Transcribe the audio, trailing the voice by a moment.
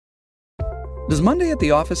Does Monday at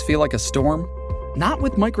the office feel like a storm? Not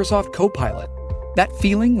with Microsoft Copilot. That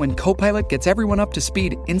feeling when Copilot gets everyone up to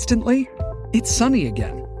speed instantly? It's sunny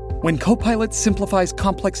again. When Copilot simplifies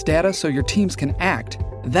complex data so your teams can act,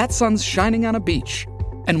 that sun's shining on a beach.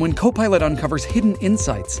 And when Copilot uncovers hidden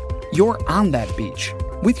insights, you're on that beach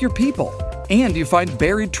with your people, and you find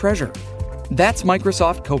buried treasure. That's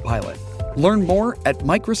Microsoft Copilot. Learn more at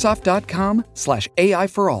Microsoft.com/AI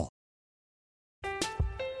for all.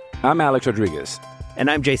 I'm Alex Rodriguez. And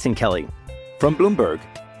I'm Jason Kelly. From Bloomberg,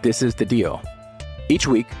 this is The Deal. Each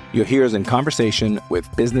week, you'll hear us in conversation with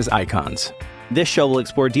business icons. This show will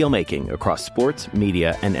explore deal-making across sports,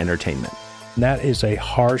 media, and entertainment. That is a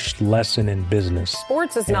harsh lesson in business.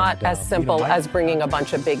 Sports is not as simple as bringing a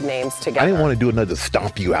bunch of big names together. I didn't want to do another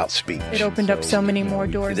stomp you out speech. It opened up so many more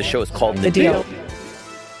doors. The show is called The Deal.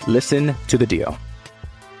 Listen to The Deal.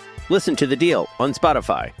 Listen to The Deal on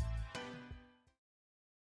Spotify.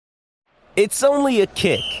 It's only a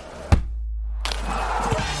kick,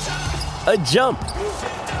 a jump,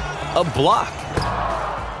 a block.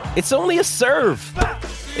 It's only a serve.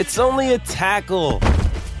 It's only a tackle,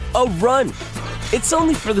 a run. It's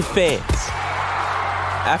only for the fans.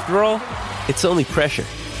 After all, it's only pressure.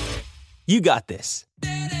 You got this.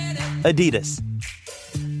 Adidas.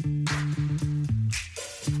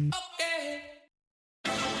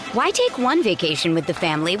 Why take one vacation with the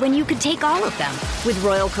family when you could take all of them? With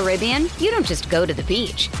Royal Caribbean, you don't just go to the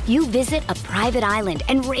beach. You visit a private island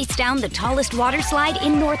and race down the tallest water slide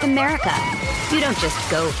in North America. You don't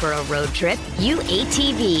just go for a road trip. You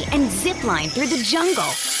ATV and zip line through the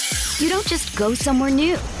jungle. You don't just go somewhere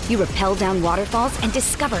new. You rappel down waterfalls and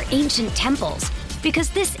discover ancient temples. Because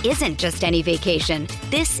this isn't just any vacation.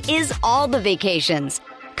 This is all the vacations.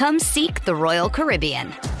 Come seek the Royal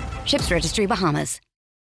Caribbean. Ships Registry, Bahamas.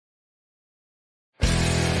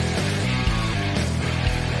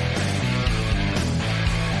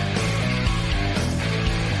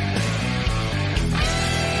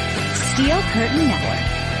 Steel Curtain Network.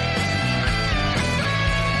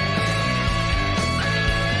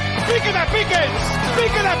 ¡Piquen a Pickens!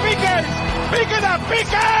 ¡Piquen a Pickens! ¡Piquen a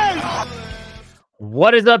Pickens!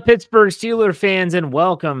 What is up, Pittsburgh Steelers fans, and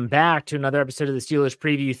welcome back to another episode of the Steelers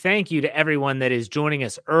Preview. Thank you to everyone that is joining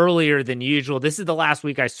us earlier than usual. This is the last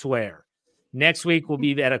week, I swear. Next week, we'll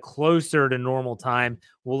be at a closer to normal time.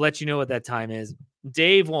 We'll let you know what that time is.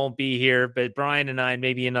 Dave won't be here, but Brian and I, and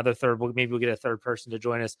maybe another third, maybe we'll get a third person to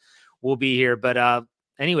join us. We'll be here. But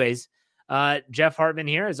anyways, Jeff Hartman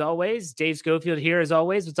here as always. Dave Schofield here as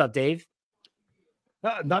always. What's up, Dave?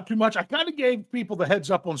 Not too much. I kind of gave people the heads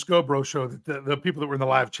up on Scobro Show that the people that were in the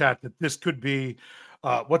live chat that this could be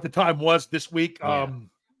what the time was this week. Yeah.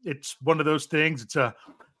 It's one of those things. It's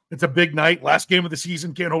a big night. Last game of the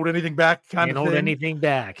season. Can't hold anything back. Can't hold anything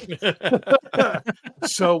back.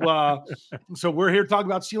 So we're here talking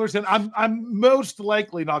about Steelers, and I'm most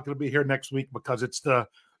likely not going to be here next week because it's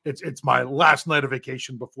my last night of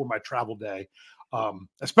vacation before my travel day.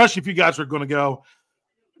 Especially if you guys are going to go.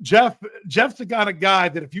 Jeff's the kind of guy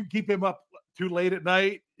that if you keep him up too late at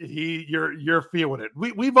night, you're feeling it.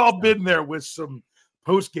 We've all been there with some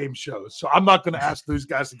post-game shows, so I'm not going to ask those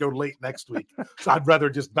guys to go late next week. So I'd rather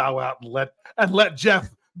just bow out and let Jeff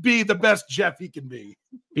be the best Jeff he can be.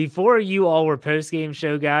 Before you all were post-game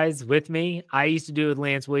show guys with me, I used to do it with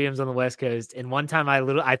Lance Williams on the West Coast, and one time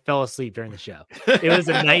I fell asleep during the show. It was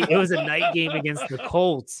a night game against the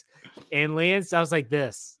Colts, and Lance, I was like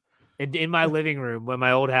this in my living room in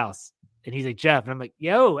my old house. And he's like, Jeff. And I'm like,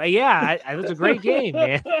 yo, yeah, it was a great game,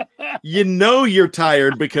 man. You know you're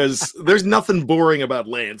tired because there's nothing boring about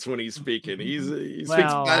Lance when he's speaking. He speaks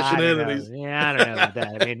passionate. I don't know about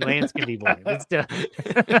that. I mean, Lance can be boring. But still.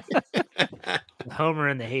 Homer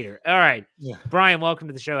and the hater. All right. Yeah. Brian, welcome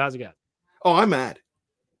to the show. How's it going? Oh, I'm mad.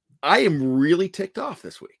 I am really ticked off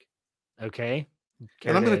this week. Okay.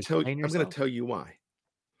 And I'm going to tell you why.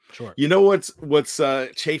 Sure. You know what's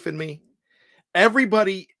chafing me?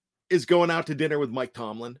 Everybody is going out to dinner with Mike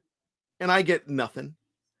Tomlin, and I get nothing.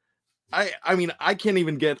 I mean, I can't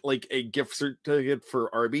even get like a gift certificate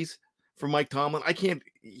for Arby's from Mike Tomlin.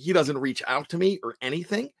 He doesn't reach out to me or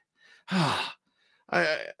anything.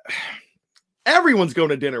 Everyone's going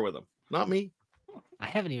to dinner with him, not me. I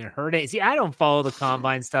haven't even heard it. See, I don't follow the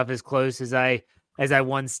combine stuff as close as I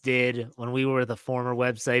once did when we were the former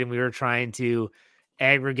website and we were trying to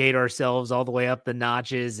aggregate ourselves all the way up the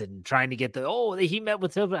notches and trying to get he met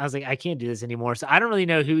with him. I was like, I can't do this anymore. So I don't really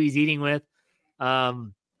know who he's eating with.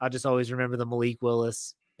 I'll just always remember the Malik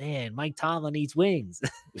Willis. Man, Mike Tomlin eats wings.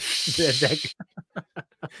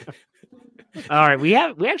 All right. We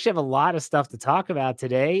actually have a lot of stuff to talk about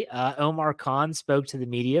today. Omar Khan spoke to the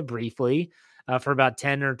media briefly. for about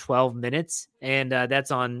 10 or 12 minutes. And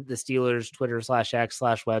that's on the Steelers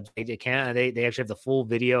Twitter/X/website account. They actually have the full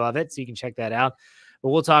video of it, so you can check that out. But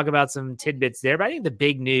we'll talk about some tidbits there. But I think the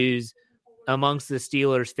big news amongst the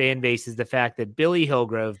Steelers fan base is the fact that Bill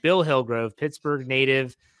Hillgrove, Pittsburgh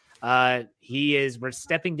native, we're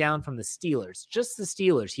stepping down from the Steelers, just the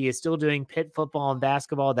Steelers. He is still doing Pitt football and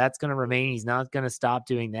basketball. That's going to remain. He's not going to stop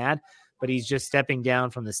doing that, but he's just stepping down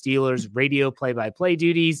from the Steelers radio play-by-play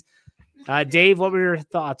duties. Dave, what were your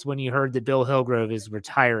thoughts when you heard that Bill Hillgrove is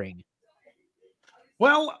retiring?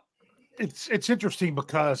 Well, it's interesting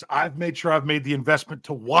because I've made sure I've made the investment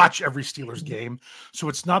to watch every Steelers game. So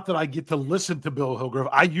it's not that I get to listen to Bill Hillgrove.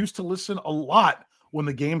 I used to listen a lot when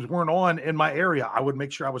the games weren't on in my area. I would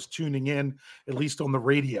make sure I was tuning in, at least on the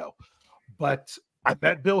radio. But I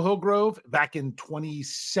met Bill Hillgrove back in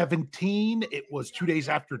 2017. It was 2 days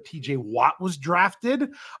after TJ Watt was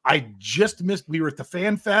drafted. We were at the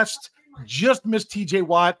Fan Fest. Just missed TJ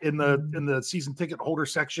Watt in the season ticket holder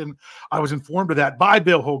section. I was informed of that by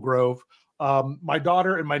Bill Hillgrove. My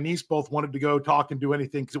daughter and my niece both wanted to go talk and do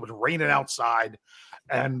anything because it was raining outside.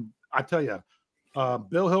 And I tell you,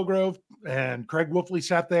 Bill Hillgrove and Craig Wolfley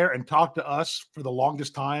sat there and talked to us for the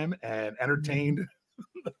longest time and entertained.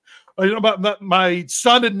 About my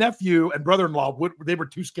son and nephew and brother-in-law, they were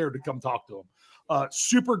too scared to come talk to him.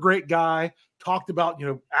 Super great guy. Talked about,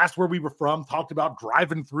 asked where we were from, talked about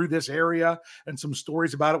driving through this area and some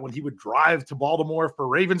stories about it when he would drive to Baltimore for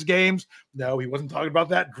Ravens games. No, he wasn't talking about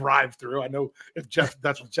that drive through. I know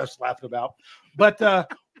that's what Jeff's laughing about. But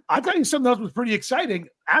I'll tell you something else was pretty exciting.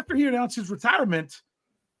 After he announced his retirement,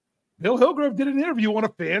 Bill Hillgrove did an interview on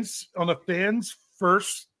a Fans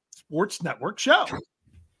First Sports Network show.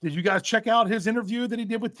 Did you guys check out his interview that he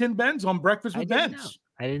did with Tim Benz on Breakfast with Benz?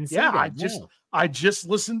 I didn't see that. I just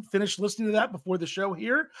finished listening to that before the show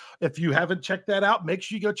here. If you haven't checked that out, make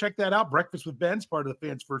sure you go check that out. Breakfast with Ben's, part of the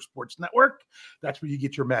Fans First Sports Network. That's where you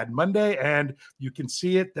get your Madden Monday, and you can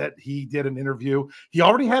see it that he did an interview. He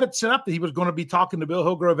already had it set up that he was going to be talking to Bill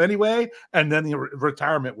Hillgrove anyway, and then the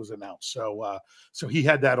retirement was announced. So he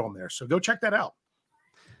had that on there. So go check that out.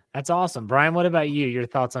 That's awesome. Brian, what about you? Your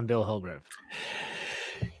thoughts on Bill Hillgrove?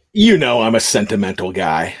 I'm a sentimental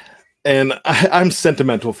guy. And I'm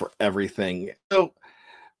sentimental for everything. So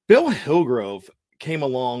Bill Hillgrove came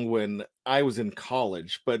along when I was in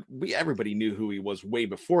college, but everybody knew who he was way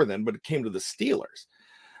before then, but it came to the Steelers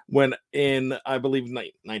when in, I believe,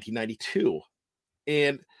 1992.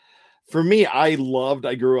 And for me, I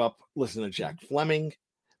grew up listening to Jack Fleming.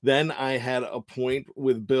 Then I had a point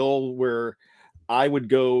with Bill where I would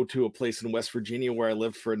go to a place in West Virginia where I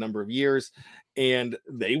lived for a number of years, and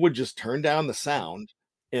they would just turn down the sound.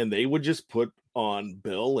 And they would just put on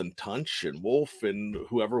Bill and Tunch and Wolf and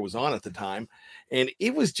whoever was on at the time. And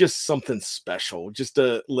it was just something special just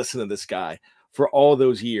to listen to this guy for all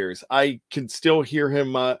those years. I can still hear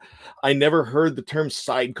him. I never heard the term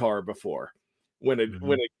sidecar before when it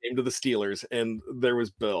came to the Steelers, and there was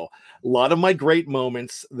Bill. A lot of my great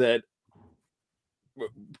moments that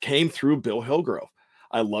came through Bill Hillgrove.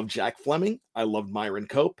 I love Jack Fleming. I loved Myron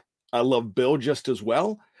Cope. I love Bill just as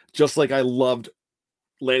well, just like I loved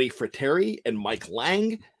Lanny Fratteri and Mike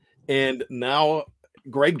Lang, and now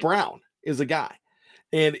Greg Brown is a guy.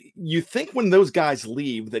 And you think when those guys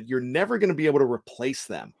leave that you're never going to be able to replace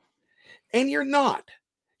them. And you're not.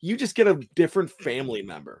 You just get a different family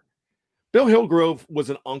member. Bill Hillgrove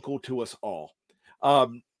was an uncle to us all.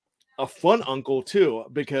 A fun uncle, too,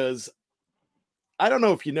 because I don't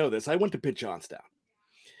know if you know this. I went to Pitt Johnstown.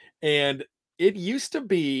 And it used to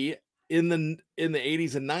be in the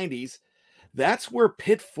 80s and 90s, that's where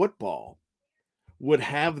Pitt football would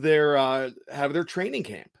have their training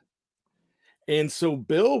camp. And so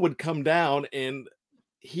Bill would come down and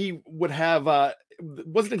he would have it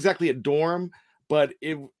wasn't exactly a dorm, but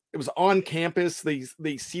it was on campus.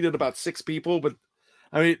 They seated about 6 people, but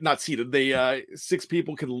I mean, not seated. They 6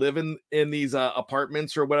 people could live in these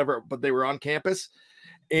apartments or whatever, but they were on campus.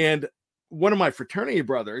 And one of my fraternity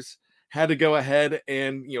brothers had to go ahead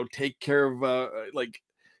and take care of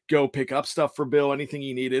go pick up stuff for Bill, anything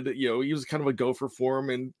he needed. He was kind of a gopher for him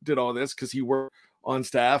and did all this because he worked on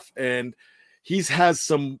staff, and has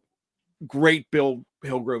some great Bill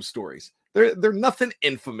Hillgrove stories. They're nothing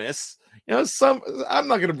infamous. Some I'm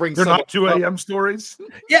not going to bring. They're not 2 a.m. stories.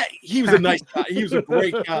 Yeah, he was a nice guy. He was a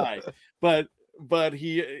great guy, but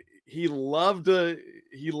he loved to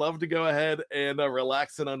go ahead and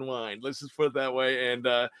relax and unwind. Let's just put it that way. And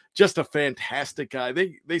just a fantastic guy.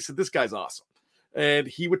 They said this guy's awesome. And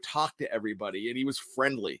he would talk to everybody, and he was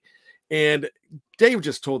friendly. And Dave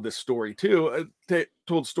just told this story too.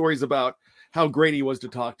 Told stories about how great he was to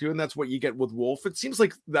talk to, and that's what you get with Wolf. It seems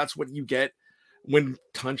like that's what you get when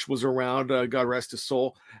Tunch was around, God rest his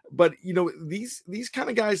soul. But you know, these kind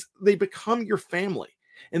of guys, they become your family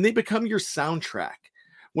and they become your soundtrack.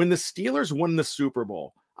 When the Steelers won the Super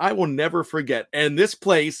Bowl, I will never forget. And this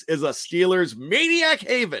place is a Steelers maniac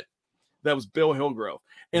haven. That was Bill Hillgrove.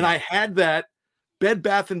 And I had that Bed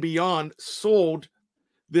Bath & Beyond sold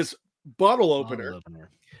this bottle opener.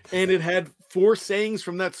 And it had 4 sayings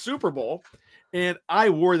from that Super Bowl. And I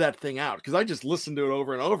wore that thing out because I just listened to it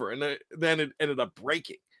over and over. And then it ended up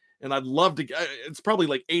breaking. And I'd love to, it's probably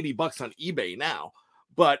like $80 on eBay now.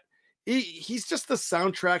 But he's just the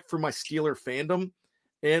soundtrack for my Steeler fandom.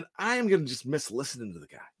 And I am going to just miss listening to the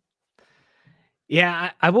guy.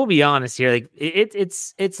 Yeah, I will be honest here. Like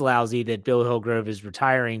it's lousy that Bill Hillgrove is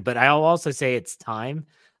retiring, but I'll also say it's time.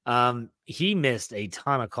 He missed a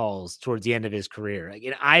ton of calls towards the end of his career.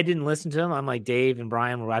 Like, I didn't listen to him. I'm like Dave and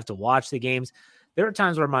Brian, where I have to watch the games. There are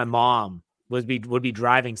times where my mom would be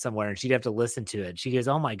driving somewhere and she'd have to listen to it. She goes,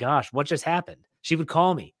 "Oh my gosh, what just happened?" She would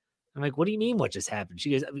call me. I'm like, "What do you mean? What just happened?"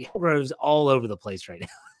 She goes, "Hillgrove's all over the place right now."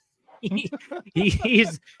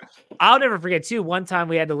 He's I'll never forget too. One time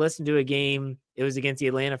we had to listen to a game. It was against the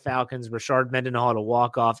Atlanta Falcons. Rashard Mendenhall had a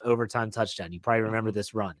walk-off overtime touchdown. You probably remember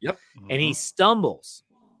this run. Yep. And he stumbles.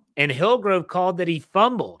 And Hillgrove called that he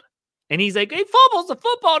fumbled. And he's like, he fumbles the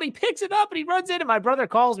football and he picks it up and he runs in. And my brother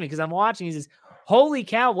calls me because I'm watching. He says, "Holy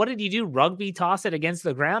cow, what did you do? Rugby toss it against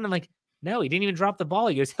the ground?" I'm like, "No, he didn't even drop the ball."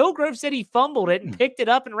 He goes, "Hillgrove said he fumbled it and picked it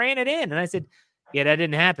up and ran it in." And I said, "Yeah, that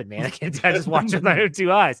didn't happen, man. I just watched with my own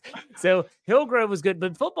 2 eyes." So Hillgrove was good,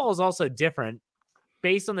 but football is also different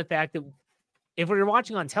based on the fact that if we're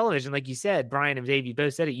watching on television, like you said, Brian and Dave, you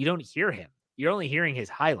both said it, you don't hear him. You're only hearing his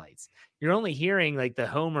highlights. You're only hearing like the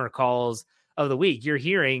homer calls of the week. You're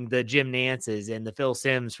hearing the Jim Nances and the Phil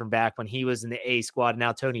Simms from back when he was in the A squad,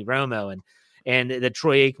 now Tony Romo and the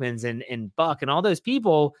Troy Aikmans and Buck and all those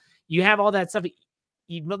people. You have all that stuff.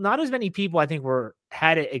 Not as many people, I think,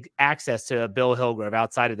 had access to Bill Hillgrove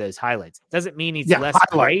outside of those highlights. Doesn't mean he's less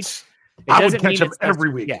great. I would catch him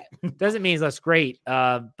every week. Yeah, doesn't mean he's less great.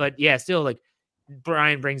 But yeah, still, like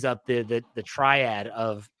Brian brings up the triad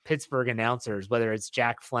of Pittsburgh announcers, whether it's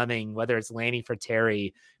Jack Fleming, whether it's Lanny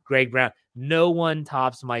Fratteri, Greg Brown. No one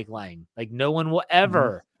tops Mike Lang. Like no one will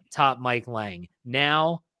ever top Mike Lang.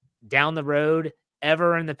 Now, down the road,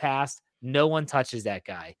 ever in the past, no one touches that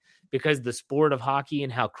guy. Because the sport of hockey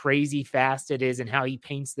and how crazy fast it is and how he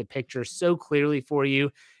paints the picture so clearly for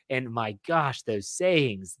you. And my gosh, those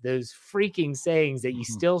freaking sayings that you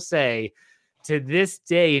still say to this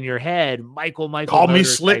day in your head, Michael. Call me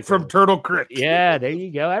Slick from Turtle Creek. Yeah, there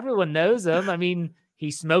you go. Everyone knows him. I mean, he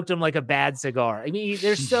smoked him like a bad cigar. I mean,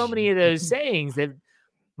 there's so many of those sayings that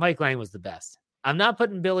Mike Lang was the best. I'm not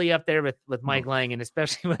putting Billy up there with Mike Lang, and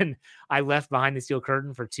especially when I left behind the steel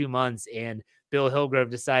curtain for 2 months and Bill Hillgrove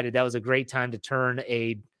decided that was a great time to turn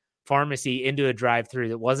a pharmacy into a drive-through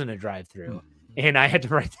that wasn't a drive-through. And I had to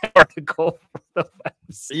write that article for the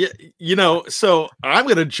website. Yeah, you know, so I'm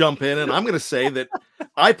going to jump in and I'm going to say that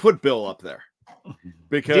I put Bill up there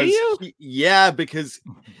because because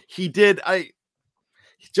he did.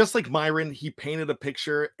 Just like Myron, he painted a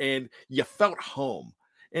picture and you felt home.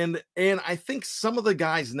 And I think some of the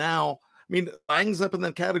guys now, I mean, Lang's up in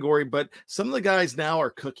that category, but some of the guys now are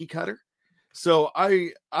cookie cutter. So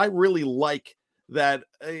I really like that.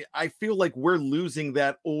 I feel like we're losing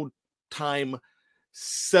that old time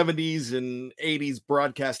 70s and 80s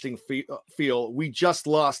broadcasting feel. We just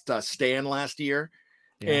lost Stan last year.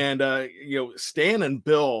 Yeah. And, Stan and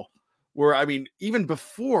Bill were, I mean, even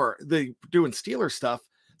before they doing Steeler stuff,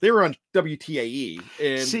 they were on WTAE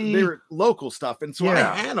and they were local stuff. And so I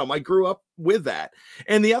had them. I grew up with that.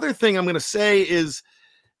 And the other thing I'm going to say is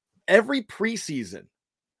every preseason,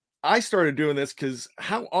 I started doing this because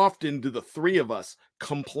how often do the 3 of us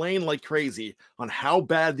complain like crazy on how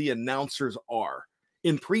bad the announcers are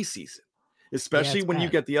in preseason, especially when you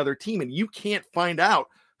get the other team and you can't find out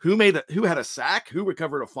who had a sack, who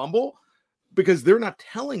recovered a fumble, because they're not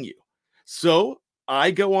telling you. So I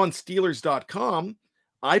go on Steelers.com,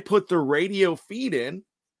 I put the radio feed in,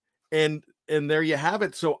 and there you have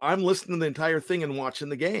it. So I'm listening to the entire thing and watching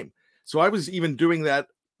the game. So I was even doing that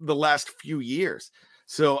the last few years.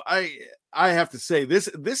 So I have to say this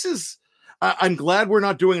is I'm glad we're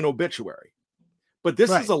not doing an obituary, but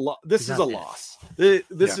this is a this is a loss.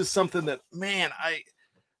 This is something that, man,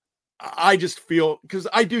 I just feel, because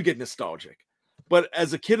I do get nostalgic, but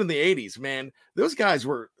as a kid in the 80s, man, those guys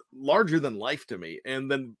were larger than life to me.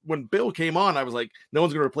 And then when Bill came on, I was like, no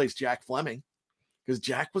one's going to replace Jack Fleming because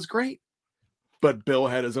Jack was great, but Bill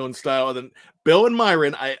had his own style. And then Bill and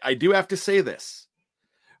Myron, I do have to say this.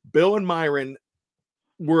 Bill and Myron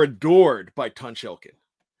were adored by Tunch Ilkin,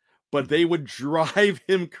 but they would drive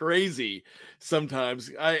him crazy sometimes.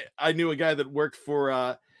 I knew a guy that worked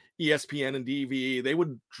for ESPN and DVE. They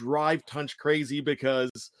would drive Tunch crazy because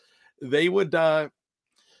they would by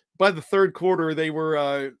the third quarter they were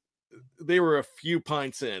a few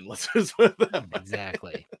pints in. Let's just put that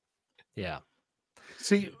exactly. Yeah.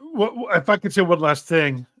 See, if I could say one last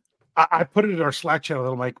thing, I put it in our Slack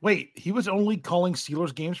channel. I'm like, wait, he was only calling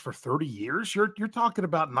Steelers games for 30 years. You're talking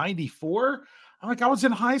about 94. I'm like, I was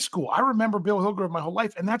in high school. I remember Bill Hillgrove my whole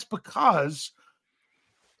life, and that's because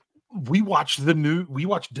we watched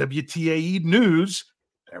WTAE news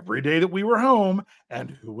every day that we were home. And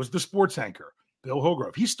who was the sports anchor? Bill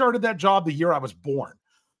Hillgrove. He started that job the year I was born.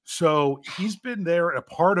 So he's been there and a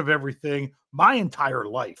part of everything my entire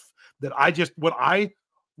life. That I just when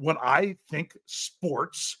I think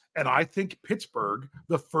sports and I think Pittsburgh,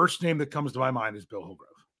 the first name that comes to my mind is Bill Hillgrove.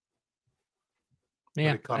 Yeah,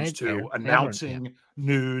 when it comes to announcing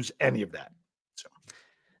news, any of that. So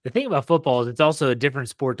the thing about football is it's also a different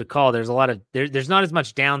sport to call. There's a lot of there's not as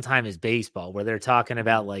much downtime as baseball, where they're talking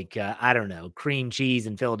about like I don't know, cream cheese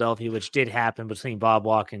in Philadelphia, which did happen between Bob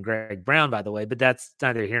Walk and Greg Brown, by the way, but that's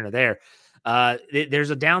neither here nor there. There's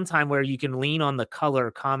a downtime where you can lean on the color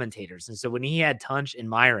commentators. And so when he had Tunch and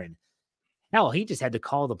Myron, hell, he just had to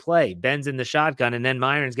call the play. Ben's in the shotgun, and then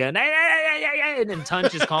Myron's going, and then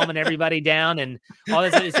Tunch is calming everybody down and all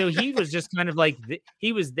this. So he was just kind of like,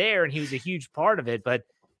 he was there and he was a huge part of it, but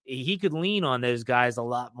he could lean on those guys a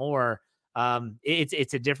lot more.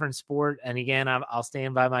 It's a different sport. And again, I'll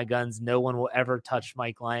stand by my guns. No one will ever touch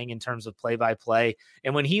Mike Lang in terms of play-by-play.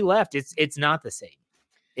 And when he left, it's not the same.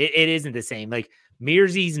 It isn't the same. Like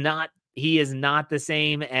Mearsey's he is not the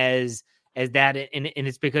same as that. And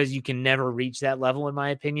it's because you can never reach that level, in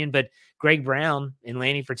my opinion. But Greg Brown and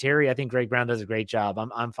Lanny Fratteri, I think Greg Brown does a great job.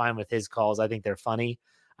 I'm fine with his calls. I think they're funny.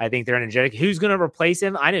 I think they're energetic. Who's going to replace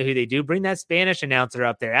him? I know who they do. Bring that Spanish announcer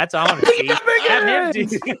up there. That's all I want to see.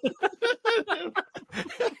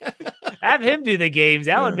 Have him do the games.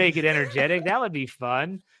 That would make it energetic. That would be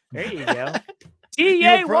fun. There you go.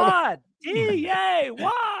 T.A. Watt. T.A.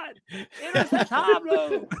 Watt. It was the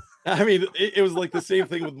Pablo. I mean, it was like the same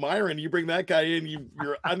thing with Myron. You bring that guy in,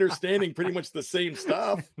 you're understanding pretty much the same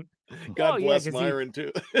stuff. God bless Myron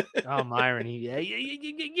too. Myron, he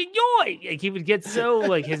would get so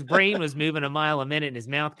like his brain was moving a mile a minute and his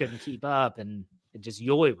mouth couldn't keep up, and it just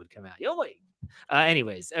yoy would come out. Yoy.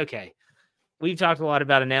 Anyways, okay. We've talked a lot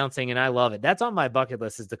about announcing, and I love it. That's on my bucket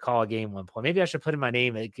list, is to call a game one point. Maybe I should put in my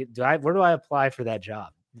name. Where do I apply for that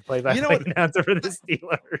job? Play-by-play announcer for the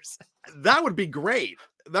Steelers. That would be great.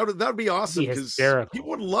 That would be awesome, because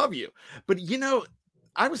people would love you. But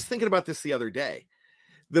I was thinking about this the other day.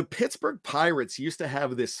 The Pittsburgh Pirates used to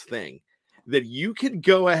have this thing that you could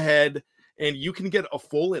go ahead and you can get a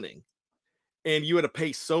full inning, and you had to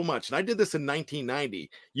pay so much. And I did this in 1990.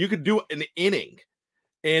 You could do an inning,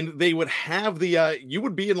 and they would have you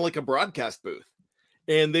would be in like a broadcast booth,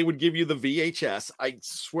 and they would give you the VHS. I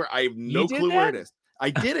swear I have no clue where it is.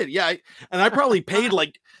 I did it. Yeah. And I probably paid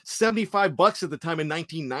like $75 at the time in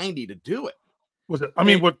 1990 to do it. Was it,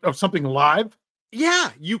 of something live? Yeah.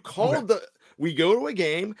 You called we go to a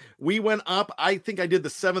game. We went up. I think I did the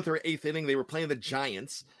 7th or 8th inning. They were playing the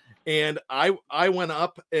Giants, and I went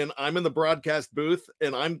up, and I'm in the broadcast booth,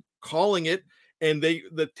 and I'm calling it. And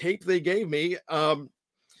the tape they gave me,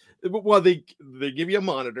 they give you a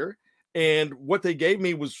monitor. And what they gave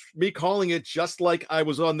me was me calling it just like I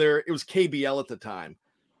was on there. It was KBL at the time,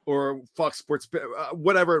 or Fox Sports,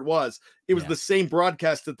 whatever it was. It was the same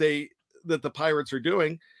broadcast that the Pirates are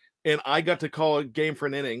doing. And I got to call a game for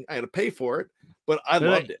an inning. I had to pay for it, but I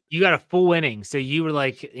loved it. You got a full inning. So you were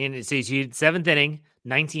like, you 7th inning,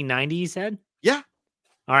 1990, you said? Yeah.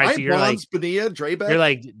 All right. So you're Bonds, Bonilla, Drabek. You're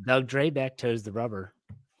like Doug Drabek toes the rubber.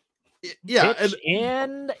 Yeah.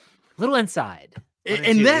 And a little inside.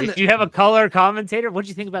 And then do you have a color commentator? What do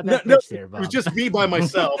you think about that pitch there, Bob? It was just me by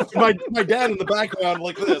myself. my dad in the background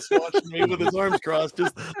like this, watching me with his arms crossed,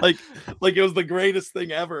 just like it was the greatest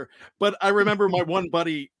thing ever. But I remember my one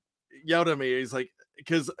buddy yelled at me. He's like,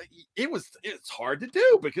 because it's hard to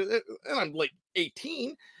do, and I'm like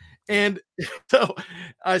 18. And so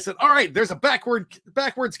I said, all right, there's a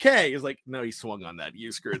backwards K. He's like, no, he swung on that.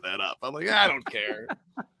 You screwed that up. I'm like, I don't care.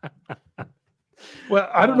 Well,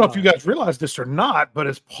 I don't know if you guys realize this or not, but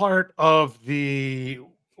as part of the,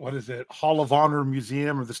 Hall of Honor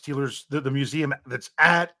Museum, or the Steelers, the museum that's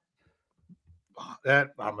at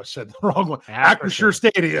that, I almost said the wrong one, Acrisure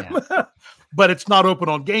Stadium, but it's not open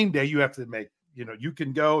on game day. You have to make, you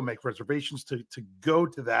can go and make reservations to go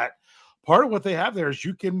to that. Part of what they have there is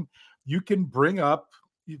you can bring up,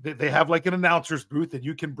 they have like an announcer's booth, and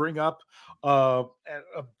you can bring up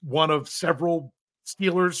one of several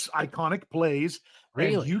Steelers iconic plays.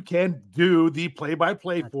 Really? And you can do the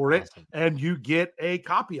play-by-play for it, awesome. and you get a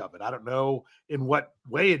copy of it. I don't know in what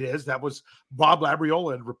way it is. That was Bob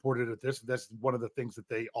Labriola had reported at this. That's one of the things that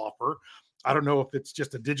they offer. I don't know if it's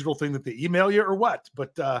just a digital thing that they email you or what,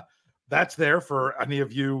 but that's there for any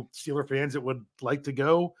of you Steeler fans that would like to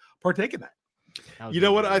go partake in that. You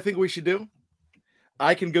know what I think we should do?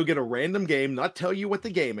 I can go get a random game, not tell you what the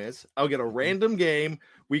game is. I'll get a random game.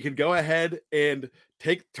 We could go ahead and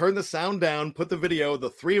turn the sound down, put the video. The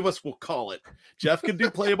three of us will call it. Jeff can do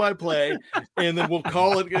play-by-play, and then we'll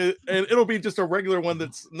call it, and it'll be just a regular one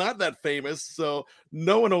that's not that famous. So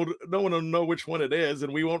no one will know which one it is,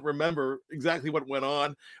 and we won't remember exactly what went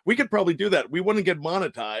on. We could probably do that. We wouldn't get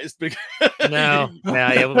monetized because yeah,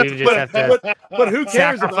 we would just have to. But who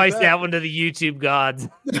cares? Sacrifice that one to the YouTube gods.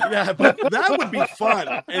 Yeah, but that would be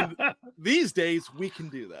fun. And these days we can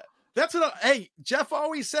do that. That's what. Hey, Jeff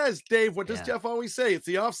always says, Dave. What does Jeff always say? It's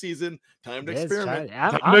the off season. Time to experiment.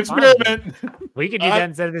 Experiment. We could do that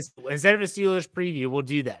instead of a Steelers preview. We'll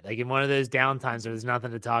do that. Like in one of those downtimes where there's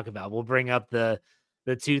nothing to talk about. We'll bring up the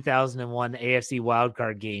 2001 AFC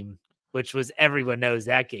wildcard game, which was everyone knows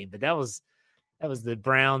that game, but that was the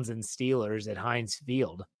Browns and Steelers at Heinz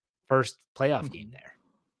Field, first playoff game there.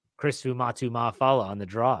 Chris Fumatu-Ma'afala on the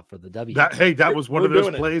draw for the W. That was one of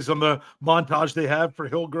those plays on the montage they have for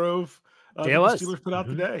Hillgrove. It was. The Steelers put out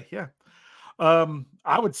today. Yeah.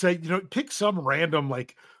 I would say, pick some random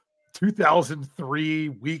like 2003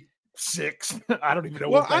 week 6. I don't even know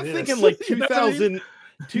what that is. I'm thinking like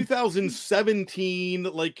 2017,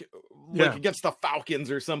 like against the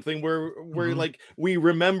Falcons or something where like we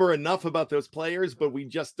remember enough about those players, but we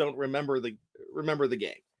just don't remember the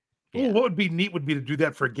game. Yeah. Well, what would be neat would be to do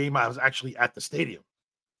that for a game I was actually at the stadium.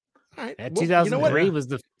 All right. 2003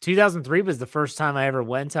 was the first time I ever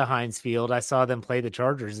went to Heinz Field. I saw them play the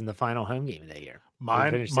Chargers in the final home game of that year. My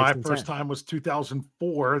first time was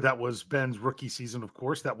 2004. That was Ben's rookie season, of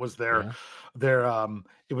course. That was their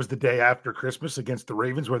it was the day after Christmas against the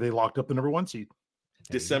Ravens where they locked up the number 1 seed.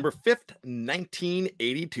 December 5th,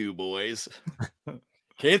 1982, boys.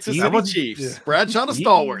 Kansas City Chiefs. Yeah. Bradshaw to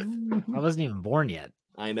Stallworth. I wasn't even born yet.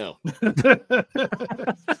 I know.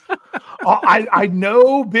 I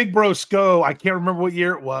know Big Bro Sco. I can't remember what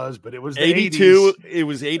year it was, but it was 82. 80s. It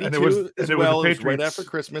was 82 as well. It was right after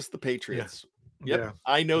Christmas, the Patriots. Yeah. Yep. Yeah.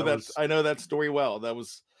 I know that story well.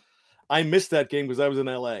 I missed that game because I was in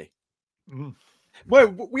LA. Mm.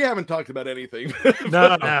 Well, we haven't talked about anything.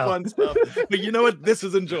 No. Fun stuff. But you know what? This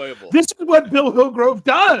is enjoyable. This is what Bill Hillgrove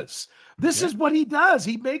does. This is what he does.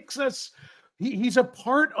 He makes us. He's a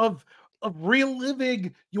part of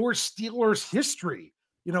reliving your Steelers history.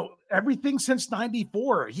 Everything since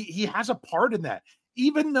 94. He has a part in that.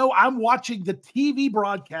 Even though I'm watching the TV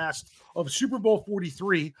broadcast of Super Bowl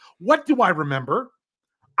 43, what do I remember?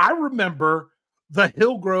 I remember the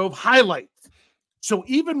Hillgrove highlights. So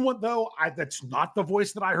even though that's not the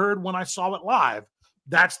voice that I heard when I saw it live,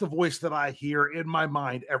 that's the voice that I hear in my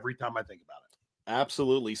mind every time I think about it.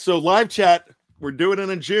 Absolutely. So live chat, we're doing it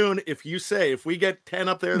in June. If we get 10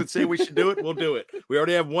 up there that say we should do it, we'll do it. We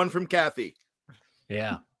already have one from Kathy.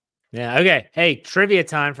 Yeah. Okay. Hey, trivia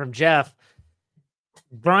time from Jeff.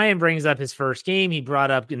 Brian brings up his first game. He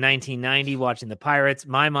brought up in 1990 watching the Pirates.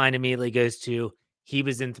 My mind immediately goes to he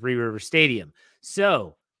was in Three River Stadium.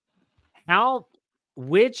 So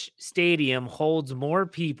which stadium holds more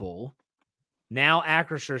people now,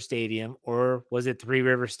 Acrisure Stadium, or was it Three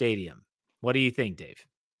River Stadium? What do you think, Dave?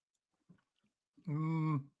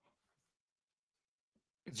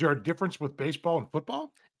 Is there a difference with baseball and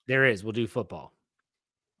football? There is. We'll do football.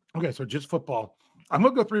 Okay, so just football. I'm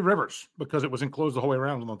going to go Three Rivers because it was enclosed the whole way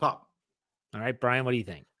around on the top. All right, Brian, what do you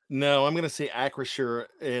think? No, I'm going to say Acrisure,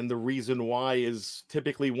 and the reason why is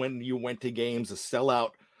typically when you went to games, a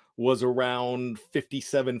sellout was around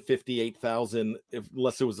 58,000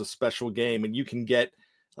 unless it was a special game, and you can get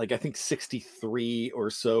like I think 63 or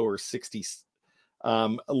so or 60 a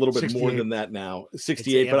little bit 68. More than that now.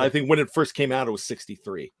 68, but I think when it first came out it was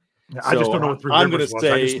 63. Yeah, I just don't know what Three Rivers was. I'm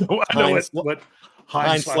going to say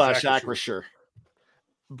Heinz/Acrisure.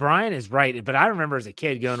 Brian is right, but I remember as a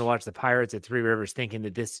kid going to watch the Pirates at Three Rivers thinking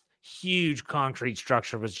that this huge concrete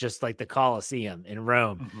structure was just like the Coliseum in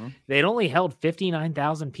Rome. Mm-hmm. They'd only held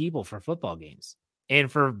 59,000 people for football games, and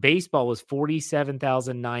for baseball was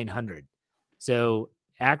 47,900. So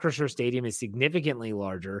Acrisure Stadium is significantly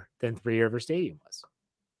larger than Three River Stadium was.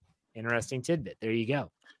 Interesting tidbit. There you go.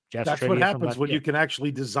 That's what happens when you can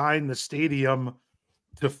actually design the stadium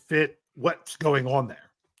to fit what's going on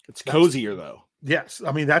there. It's cozier though. Yes.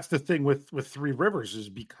 I mean, that's the thing with Three Rivers, is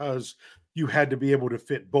because you had to be able to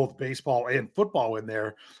fit both baseball and football in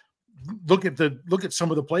there. Look at some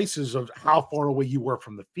of the places of how far away you were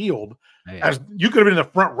from the field. As you could have been in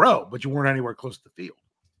the front row, but you weren't anywhere close to the field.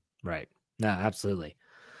 Right. No, absolutely.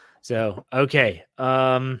 So, okay.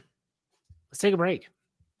 Let's take a break.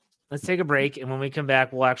 And when we come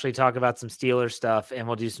back, we'll actually talk about some Steelers stuff and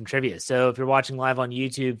we'll do some trivia. So if you're watching live on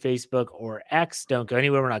YouTube, Facebook, or X, don't go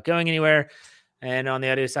anywhere. We're not going anywhere. And on the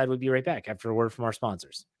audio side, we'll be right back after a word from our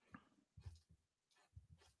sponsors.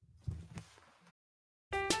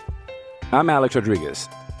 I'm Alex Rodriguez.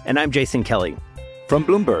 And I'm Jason Kelly. From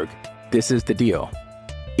Bloomberg, this is The Deal.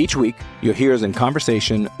 Each week, you'll hear us in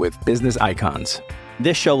conversation with business icons.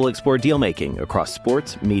 This show will explore deal-making across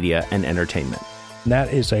sports, media, and entertainment.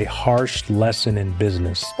 That is a harsh lesson in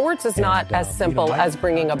business. Sports is not as simple as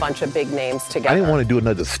bringing a bunch of big names together. I didn't want to do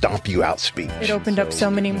another stomp you out speech. It opened up so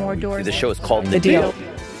many more doors. The show is called The Deal.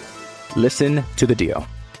 Listen to The Deal.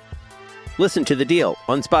 Listen to The Deal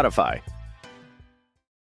on Spotify.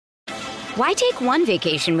 Why take one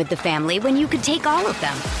vacation with the family when you could take all of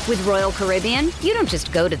them? With Royal Caribbean, you don't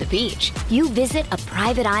just go to the beach. You visit a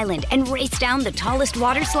private island and race down the tallest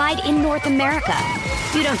water slide in North America.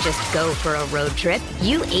 You don't just go for a road trip.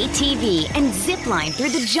 You ATV and zip line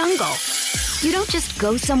through the jungle. You don't just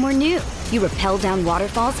go somewhere new. You rappel down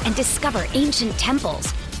waterfalls and discover ancient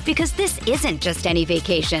temples. Because this isn't just any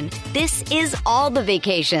vacation. This is all the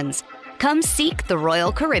vacations. Come seek the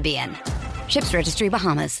Royal Caribbean. Ships Registry,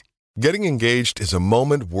 Bahamas. Getting engaged is a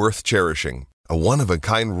moment worth cherishing. A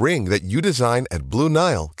one-of-a-kind ring that you design at Blue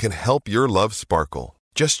Nile can help your love sparkle.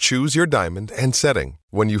 Just choose your diamond and setting.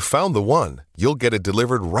 When you've found the one, you'll get it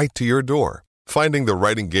delivered right to your door. Finding the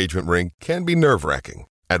right engagement ring can be nerve-wracking.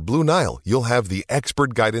 At Blue Nile, you'll have the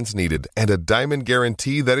expert guidance needed and a diamond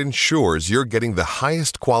guarantee that ensures you're getting the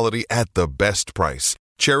highest quality at the best price.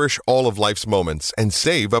 Cherish all of life's moments and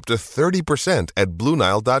save up to 30% at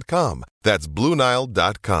BlueNile.com. That's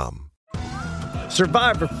BlueNile.com.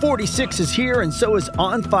 Survivor 46 is here, and so is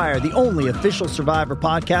On Fire, the only official Survivor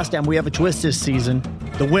podcast, and we have a twist this season.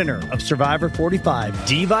 The winner of Survivor 45,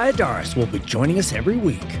 Dee Valladares, will be joining us every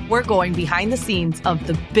week. We're going behind the scenes of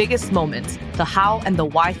the biggest moments, the how and the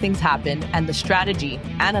why things happen, and the strategy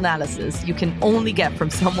and analysis you can only get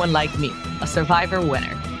from someone like me, a Survivor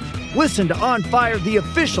winner. Listen to On Fire, the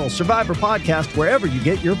official Survivor podcast, wherever you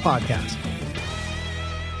get your podcast.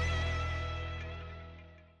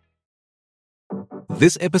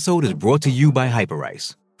 This episode is brought to you by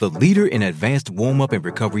Hyperice, the leader in advanced warm-up and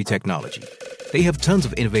recovery technology. They have tons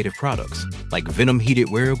of innovative products, like Venom-heated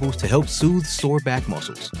wearables to help soothe sore back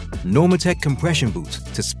muscles, Normatec compression boots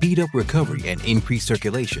to speed up recovery and increase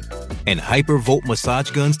circulation, and Hypervolt massage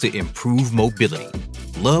guns to improve mobility.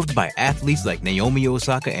 Loved by athletes like Naomi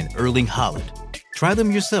Osaka and Erling Haaland. Try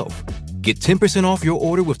them yourself. Get 10% off your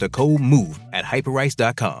order with the code MOVE at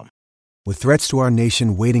Hyperice.com. With threats to our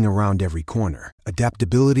nation waiting around every corner,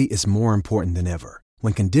 adaptability is more important than ever.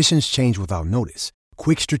 When conditions change without notice,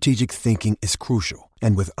 quick strategic thinking is crucial.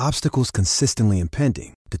 And with obstacles consistently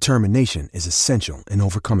impending, determination is essential in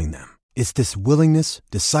overcoming them. It's this willingness,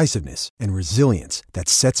 decisiveness, and resilience that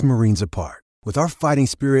sets Marines apart. With our fighting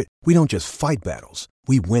spirit, we don't just fight battles,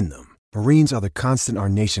 we win them. Marines are the constant our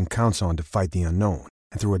nation counts on to fight the unknown.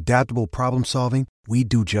 And through adaptable problem solving, we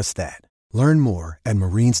do just that. Learn more at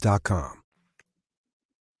Marines.com.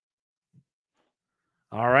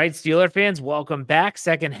 All right, Steeler fans, welcome back.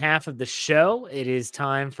 Second half of the show. It is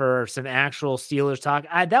time for some actual Steelers talk.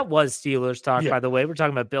 That was Steelers talk, by the way. We're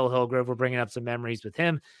talking about Bill Hillgrove. We're bringing up some memories with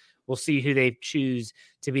him. We'll see who they choose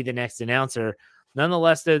to be the next announcer.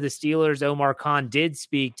 Nonetheless, though, the Steelers, Omar Khan, did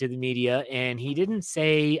speak to the media, and he didn't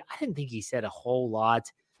say, I didn't think he said a whole lot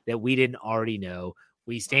that we didn't already know.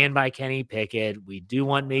 We stand by Kenny Pickett. We do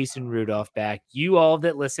want Mason Rudolph back. You all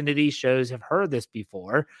that listen to these shows have heard this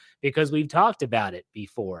before because we've talked about it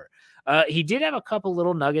before. He did have a couple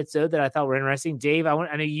little nuggets, though, that I thought were interesting. Dave,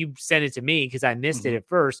 I know you sent it to me because I missed it at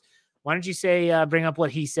first. Why don't you bring up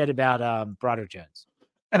what he said about Broderick Jones?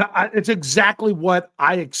 And it's exactly what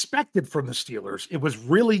I expected from the Steelers. It was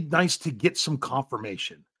really nice to get some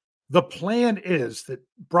confirmation. The plan is that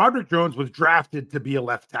Broderick Jones was drafted to be a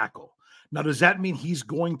left tackle. Now, does that mean he's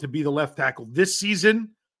going to be the left tackle this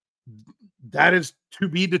season? That is to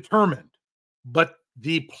be determined. But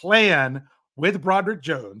the plan with Broderick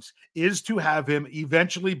Jones is to have him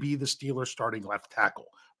eventually be the Steelers starting left tackle.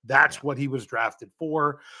 That's what he was drafted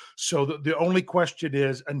for. So the only question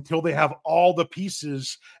is, until they have all the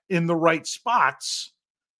pieces in the right spots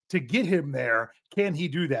to get him there, can he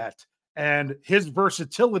do that? And his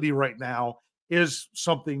versatility right now is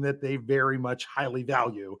something that they very much highly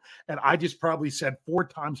value. And I just probably said 4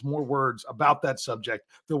 times more words about that subject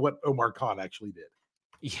than what Omar Khan actually did.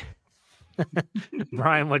 Yeah.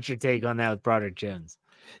 Brian, what's your take on that with Broderick Jones?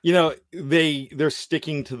 They're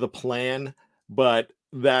sticking to the plan, but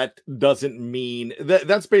that doesn't mean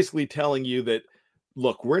that's basically telling you that,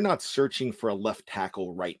 look, we're not searching for a left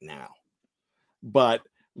tackle right now, but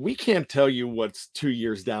we can't tell you what's 2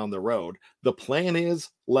 years down the road. The plan is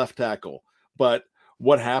left tackle, but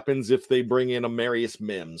what happens if they bring in a Marius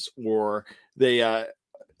Mims, or they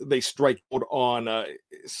strike out on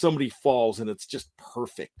somebody falls and it's just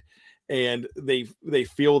perfect, and they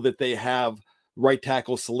feel that they have right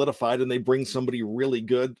tackle solidified and they bring somebody really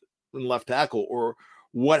good in left tackle? Or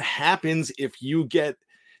what happens if you get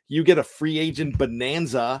a free agent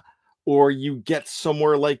bonanza, or you get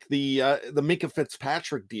somewhere like the Minkah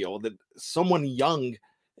Fitzpatrick deal, that someone young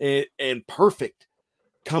and perfect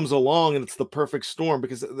comes along and it's the perfect storm?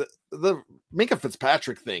 Because the Minkah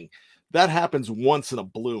Fitzpatrick thing, that happens once in a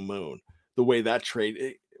blue moon. The way that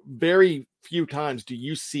trade, very few times do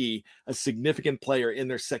you see a significant player in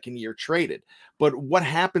their second year traded. But what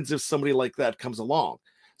happens if somebody like that comes along?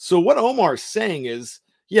 So what Omar's saying is,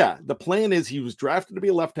 yeah, the plan is he was drafted to be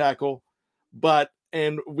a left tackle,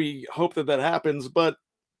 and we hope that happens, but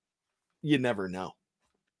you never know.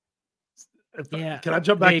 Yeah. Can I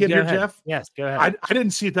jump back in here, Jeff? Yes, go ahead. I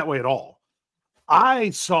didn't see it that way at all. I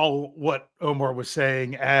saw what Omar was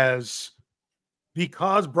saying as,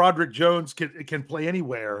 because Broderick Jones can play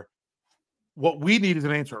anywhere, what we need is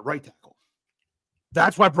an answer at right tackle.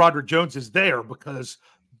 That's why Broderick Jones is there, because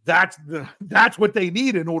that's what they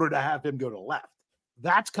need in order to have him go to left.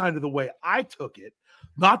 That's kind of the way I took it.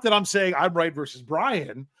 Not that I'm saying I'm right versus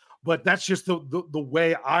Brian, but that's just the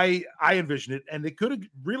way I envision it. And it could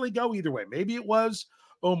really go either way. Maybe it was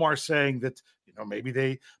Omar saying that,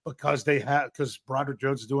 maybe because Broderick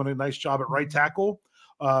Jones is doing a nice job at right tackle,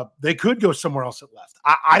 they could go somewhere else at left.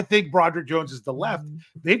 I think Broderick Jones is the left.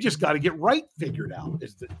 They've just got to get right figured out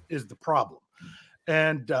is the problem.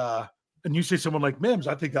 And you say someone like Mims,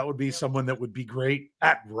 I think that would be someone that would be great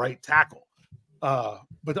at right tackle.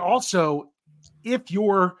 But also, it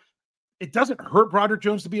doesn't hurt Broderick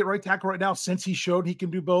Jones to be at right tackle right now, since he showed he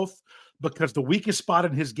can do both, because the weakest spot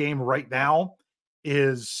in his game right now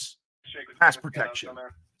is pass protection.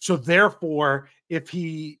 So therefore, if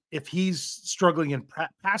he's struggling in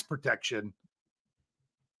pass protection,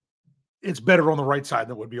 it's better on the right side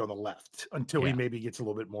than it would be on the left, until he maybe gets a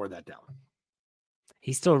little bit more of that down.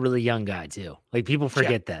 He's still a really young guy too. Like, people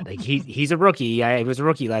forget that. Like, he's a rookie. He was a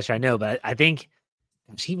rookie last year, I know, but I think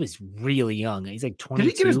he was really young. He's like 22.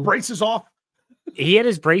 Did he get his braces off? He had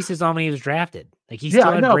his braces on when he was drafted. Like, he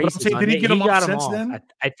still had braces on. Did he get them off since then?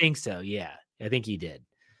 I think so. Yeah, I think he did.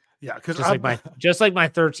 Yeah, because just like my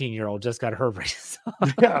 13-year-old just got her braces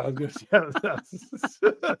off. But I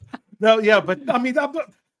mean,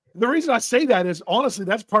 the reason I say that is, honestly,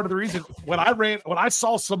 that's part of the reason when I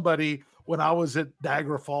saw somebody when I was at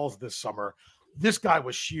Niagara Falls this summer, this guy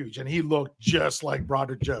was huge and he looked just like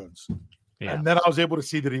Broderick Jones. Yeah. And then I was able to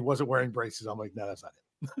see that he wasn't wearing braces. I'm like, no, that's not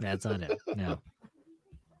it. That's not it. No.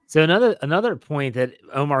 So another point that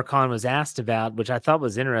Omar Khan was asked about, which I thought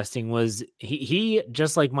was interesting, was he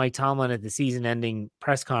just like Mike Tomlin at the season-ending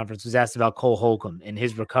press conference, was asked about Cole Holcomb and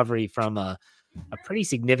his recovery from a pretty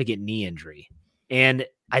significant knee injury. And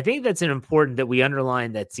I think that's important that we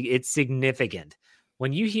underline that it's significant.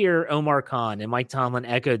 When you hear Omar Khan and Mike Tomlin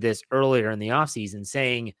echoed this earlier in the offseason,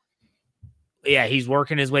 saying, yeah, he's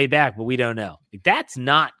working his way back, but we don't know. That's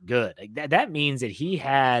not good. That means that he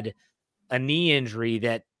had a knee injury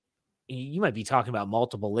that you might be talking about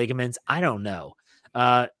multiple ligaments. I don't know.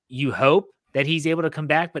 You hope that he's able to come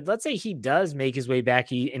back, but let's say he does make his way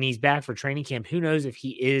back and he's back for training camp. Who knows if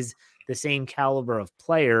he is the same caliber of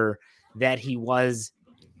player that he was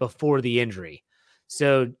before the injury.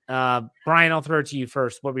 So, Brian, I'll throw it to you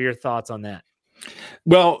first. What were your thoughts on that?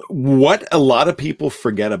 Well, what a lot of people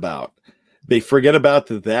forget about, they forget about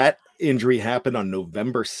that injury happened on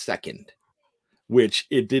November 2nd, which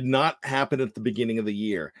it did not happen at the beginning of the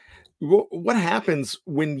year. What happens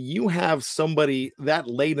when you have somebody that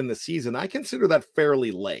late in the season? I consider that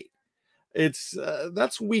fairly late. It's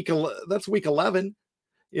that's week 11.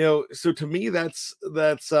 So to me, that's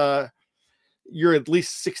you're at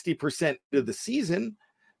least 60% of the season.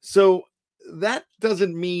 So that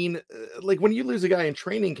doesn't mean like when you lose a guy in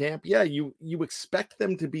training camp, yeah, you expect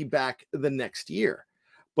them to be back the next year.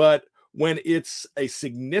 But when it's a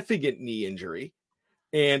significant knee injury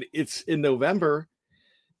and it's in November,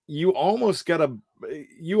 you almost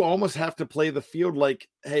have to play the field like,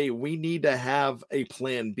 hey, we need to have a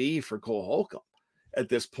plan B for Cole Holcomb. at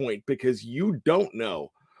this point because you don't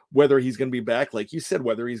know whether he's going to be back, like you said,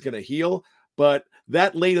 whether he's going to heal. But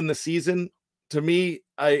that late in the season, to me,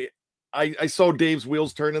 I saw Dave's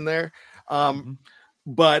wheels turning there.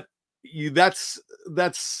 But that's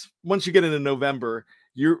once you get into November,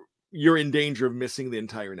 you're in danger of missing the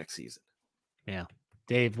entire next season. Yeah.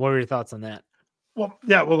 Dave, what were your thoughts on that? Well,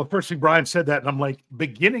 yeah. Well, the first thing Brian said that, and I'm like,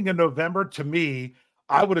 beginning of November, to me,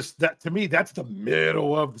 that's the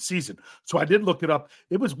middle of the season. So I did look it up.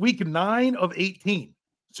 It was week 9 of 18.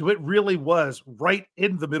 So it really was right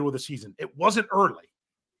in the middle of the season. It wasn't early.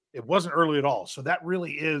 It wasn't early at all. So that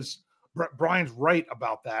really is, Brian's right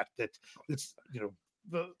about that. That it's,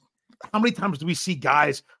 how many times do we see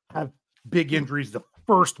guys have big injuries the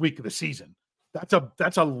first week of the season?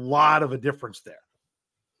 That's a lot of a difference there.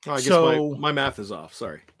 Oh, I guess my math is off.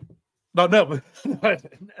 Sorry. No,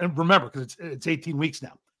 and remember, because it's 18 weeks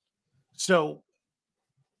now. So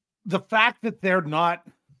the fact that they're not,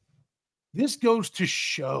 this goes to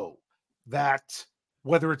show that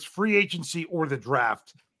whether it's free agency or the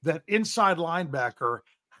draft, that inside linebacker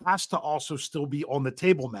has to also still be on the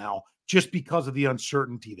table now, just because of the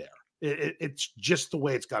uncertainty there. It's just the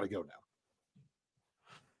way it's got to go now.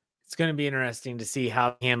 It's going to be interesting to see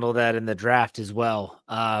how they handle that in the draft as well.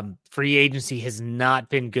 Free agency has not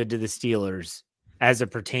been good to the Steelers as it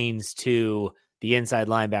pertains to the inside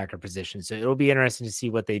linebacker position. So it'll be interesting to see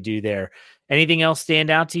what they do there. Anything else stand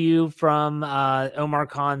out to you from Omar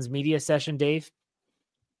Khan's media session, Dave?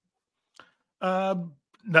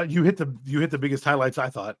 No, you hit the biggest highlights, I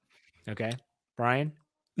thought. Okay. Brian?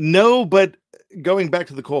 No, but going back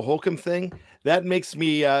to the Cole Holcomb thing, that makes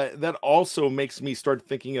me that also makes me start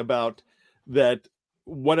thinking about that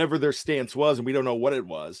whatever their stance was, and we don't know what it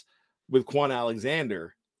was, with Quan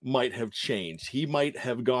Alexander might have changed. He might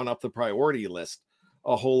have gone up the priority list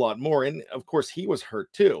a whole lot more. And of course he was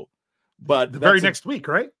hurt too. But the very next week,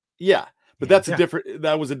 right? Yeah. But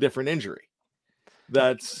that was a different injury.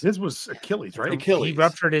 This was Achilles, right? He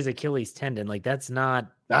ruptured his Achilles tendon. Like that's bad.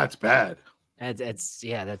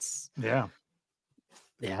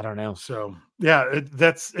 Yeah, I don't know. So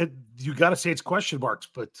that's it. You got to say it's question marks,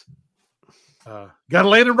 but got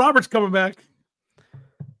Landon Roberts coming back.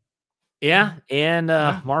 Yeah, and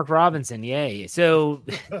Mark Robinson, yay! So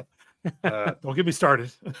don't get me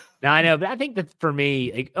started. No, I know, but I think that for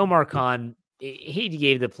me, like Omar Khan, he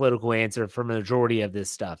gave the political answer for the majority of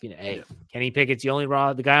this stuff. Hey, Kenny Pickett's the only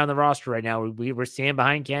the guy on the roster right now. We're standing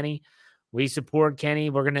behind Kenny. We support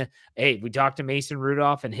Kenny. We talked to Mason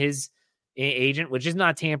Rudolph and his agent, which is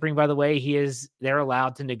not tampering, by the way. They're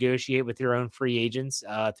allowed to negotiate with their own free agents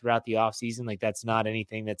throughout the offseason. Like that's not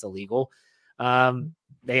anything that's illegal.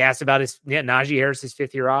 They asked about Najee Harris, his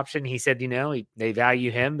 5th-year option. He said, they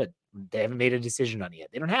value him, but they haven't made a decision on it yet.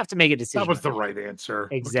 They don't have to make a decision. That was the right answer.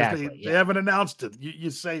 Exactly. They haven't announced it.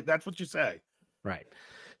 You say, that's what you say. Right.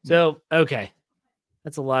 So, okay.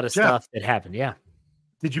 That's a lot of stuff that happened. Yeah.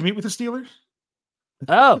 Did you meet with the Steelers?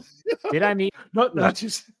 Oh, did I meet? No, not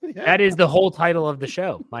just. Yeah. That is the whole title of the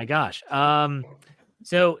show. My gosh.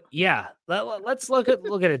 So yeah, let's look at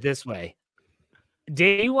it this way.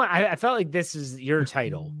 Day one, I felt like this is your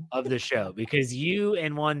title of the show because you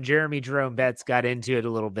and one Jeremy Jerome Betts got into it a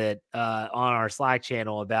little bit on our Slack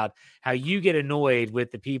channel about how you get annoyed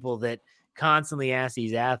with the people that constantly ask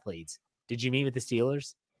these athletes, did you meet with the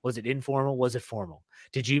Steelers? Was it informal? Was it formal?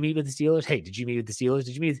 Did you meet with the Steelers? Hey, did you meet with the Steelers?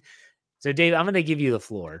 Did you meet? So Dave, I'm going to give you the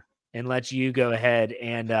floor and let you go ahead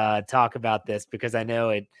and talk about this because I know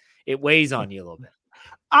it weighs on you a little bit.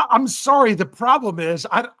 I'm sorry. The problem is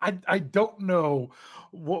I don't know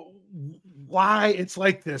why it's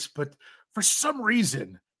like this, but for some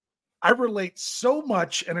reason I relate so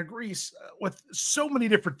much and agree with so many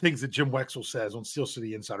different things that Jim Wexell says on Steel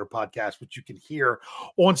City Insider Podcast, which you can hear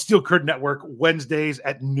on Steel Curtain Network Wednesdays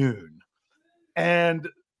at noon. And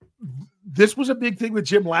this was a big thing with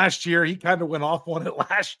Jim last year. He kind of went off on it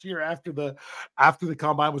last year after the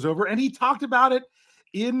combine was over, and he talked about it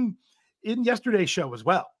in yesterday's show as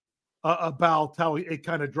well, about how it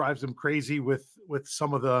kind of drives them crazy with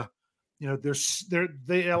some of the,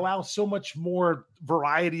 they allow so much more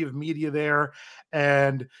variety of media there,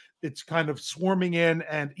 and it's kind of swarming in,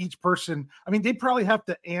 and each person, I mean, they probably have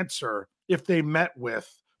to answer if they met with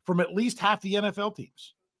from at least half the NFL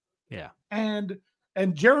teams. Yeah. And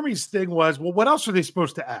Jeremy's thing was, well, what else are they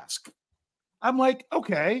supposed to ask? I'm like,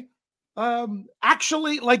 okay,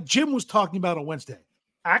 actually, like Jim was talking about on Wednesday,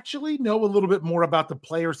 actually know a little bit more about the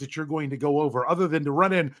players that you're going to go over, other than to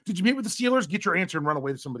run in. Did you meet with the Steelers? Get your answer and run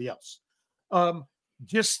away to somebody else.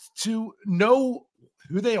 Just to know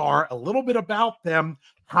who they are, a little bit about them,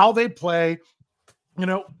 how they play.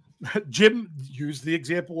 Jim used the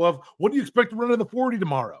example of, what do you expect to run in the 40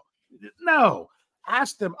 tomorrow? No,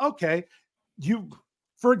 ask them. Okay,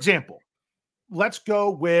 for example, let's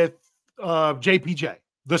go with JPJ,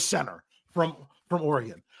 the center from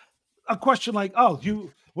Oregon. A question like,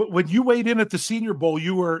 when you weighed in at the Senior Bowl,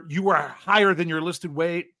 you were higher than your listed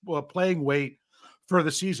weight, playing weight for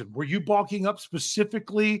the season. Were you bulking up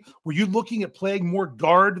specifically? Were you looking at playing more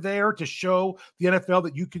guard there to show the NFL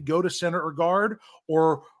that you could go to center or guard,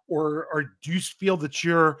 or do you feel that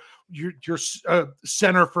you're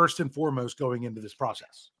center first and foremost going into this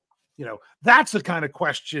process? That's the kind of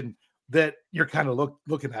question that you're kind of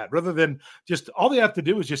looking at, rather than just all they have to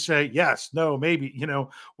do is just say yes, no, maybe,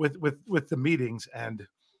 with the meetings. And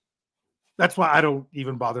that's why I don't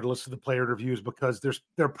even bother to listen to the player interviews, because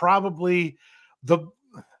they're probably the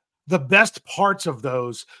best parts of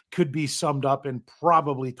those could be summed up in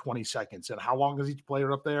probably 20 seconds. And how long is each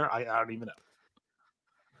player up there? I don't even know.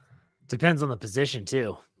 Depends on the position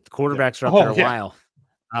too. The quarterbacks are up there a while.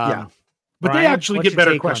 But Brian, they actually get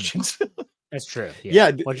better questions. That's true.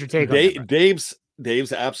 Yeah. What's your take on that?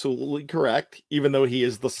 Dave's absolutely correct, even though he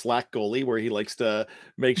is the slack goalie, where he likes to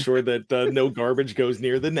make sure that no garbage goes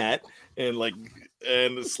near the net and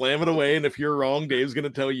slam it away. And if you're wrong, Dave's going to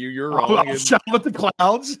tell you you're wrong. And shout at the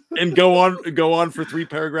clouds and go on for 3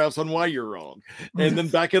 paragraphs on why you're wrong, and then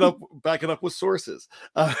back it up with sources.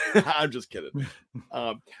 I'm just kidding.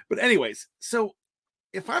 But anyways, so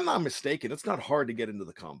if I'm not mistaken, it's not hard to get into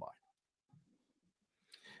the combine.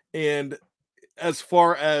 And as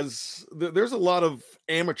far as there's a lot of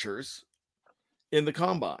amateurs in the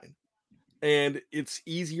combine, and it's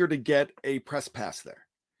easier to get a press pass there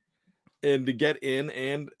and to get in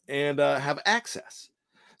and have access.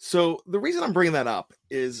 So the reason I'm bringing that up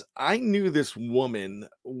is I knew this woman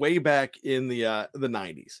way back in the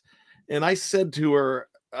 90s, and I said to her,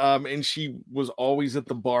 and she was always at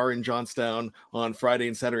the bar in Johnstown on Friday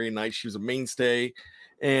and Saturday night. She was a mainstay.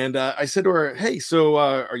 And I said to her, hey, so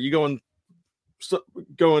are you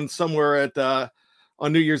going somewhere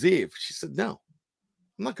on New Year's Eve? She said, no,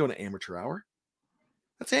 I'm not going to amateur hour.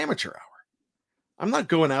 That's amateur hour. I'm not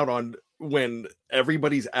going out on when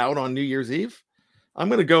everybody's out on New Year's Eve. I'm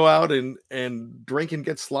going to go out and drink and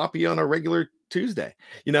get sloppy on a regular Tuesday.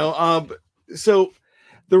 So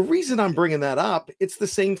the reason I'm bringing that up, it's the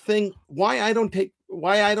same thing. Why I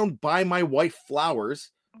don't buy my wife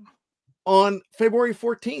flowers on February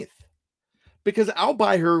 14th, because I'll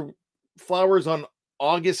buy her flowers on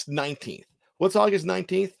August 19th. What's August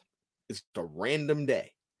 19th? It's a random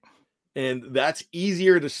day. And that's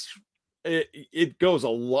easier to, it goes a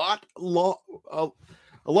lot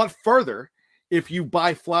further if you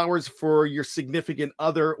buy flowers for your significant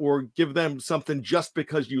other, or give them something just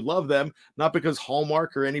because you love them, not because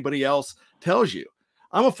Hallmark or anybody else tells you.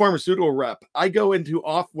 I'm a pharmaceutical rep. When I go into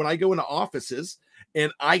offices,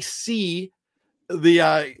 and I see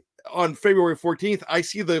on February 14th, I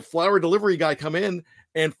see the flower delivery guy come in,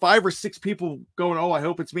 and 5 or 6 people going, oh, I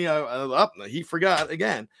hope it's me. He forgot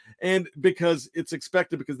again. And because it's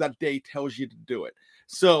expected, because that day tells you to do it.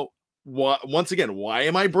 So once again, why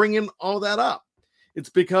am I bringing all that up? It's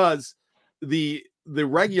because the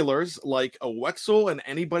regulars like a Wexel and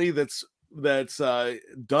anybody that's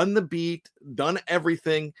done the beat, done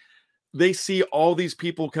everything, they see all these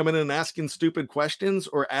people coming in and asking stupid questions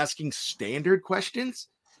or asking standard questions,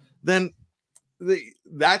 then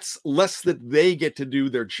that's less that they get to do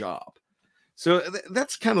their job. So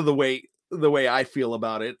that's kind of the way I feel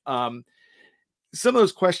about it. Some of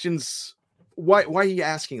those questions, why are you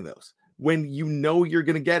asking those when you know you're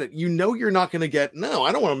going to get it? You know you're not going to get. No,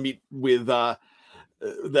 I don't want to meet with the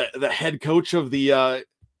head coach of the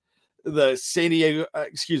San Diego.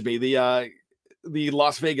 The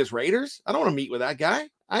Las Vegas Raiders. I don't want to meet with that guy.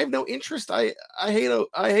 I have no interest. I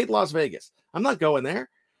hate Las Vegas. I'm not going there.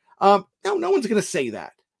 No one's going to say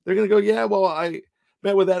that. They're going to go, yeah, well, I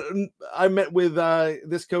met with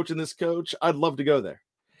this coach and this coach. I'd love to go there.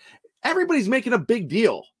 Everybody's making a big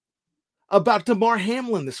deal about Damar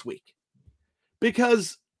Hamlin this week,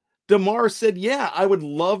 because Damar said, yeah, I would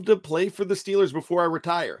love to play for the Steelers before I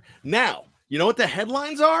retire. Now, you know what the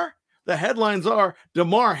headlines are? The headlines are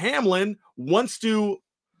Damar Hamlin wants to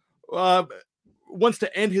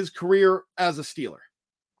end his career as a Steeler,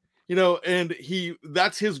 and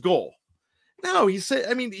that's his goal. No,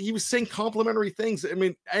 he was saying complimentary things. I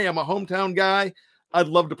mean, hey, I'm a hometown guy. I'd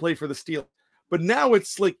love to play for the Steelers. But now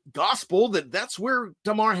it's like gospel that's where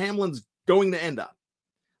Damar Hamlin's going to end up.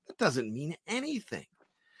 That doesn't mean anything.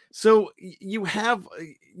 So you have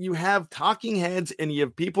talking heads, and you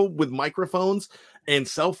have people with microphones and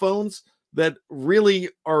cell phones that really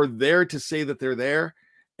are there to say that they're there.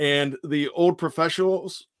 and the old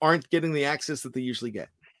professionals aren't getting the access that they usually get.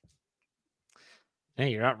 Hey,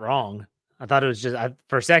 you're not wrong. I thought it was just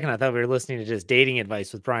for a second. I thought we were listening to just dating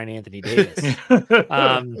advice with Brian Anthony Davis.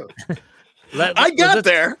 I got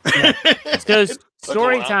there. Yeah. So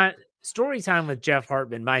story time with Jeff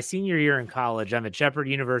Hartman. My senior year in college, I'm at Shepherd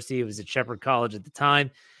University. It was at Shepherd College at the time.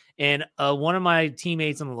 And one of my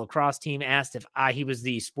teammates on the lacrosse team asked if he was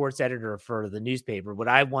the sports editor for the newspaper. Would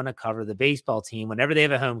I want to cover the baseball team whenever they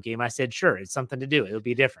have a home game? I said, sure, it's something to do. It'll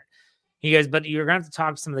be different. He goes, but you're going to have to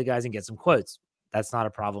talk to some of the guys and get some quotes. That's not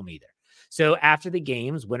a problem either. So after the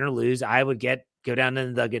games, win or lose, I would go down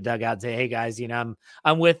in the dugout and say, hey guys,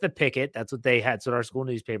 I'm with the picket. That's what they had. That's what our school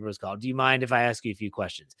newspaper was called. Do you mind if I ask you a few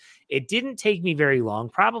questions? It didn't take me very long,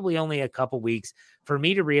 probably only a couple weeks, for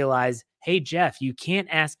me to realize, hey, Jeff, you can't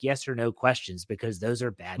ask yes or no questions because those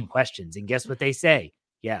are bad questions. And guess what they say?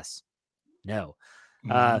 Yes, no.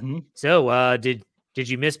 So did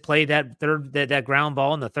you misplay that ground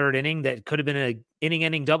ball in the third inning that could have been an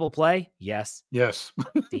inning-ending double play? Yes. Damn.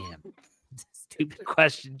 Stupid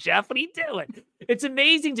question, Jeff. What are you doing? It's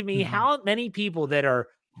amazing to me how many people that are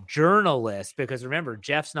journalists, because remember,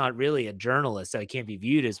 Jeff's not really a journalist, so he can't be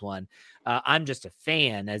viewed as one. I'm just a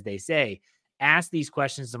fan, as they say. Ask these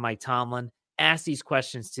questions to Mike Tomlin, ask these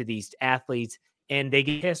questions to these athletes, and they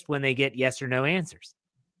get pissed when they get yes or no answers.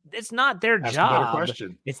 It's not their job.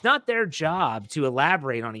 It's not their job to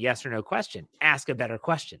elaborate on a yes or no question. Ask a better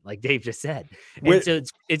question, like Dave just said. And so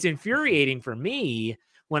it's infuriating for me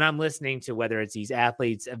when I'm listening to whether it's these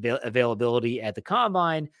athletes' availability at the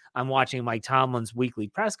combine, I'm watching Mike Tomlin's weekly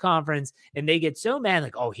press conference, and they get so mad,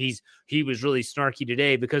 like, oh, he was really snarky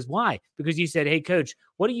today. Because why? Because you said, hey, coach,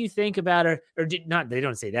 what do you think about her? Or did not? They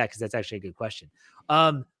don't say that because that's actually a good question.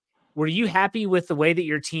 Were you happy with the way that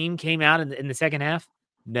your team came out in the second half?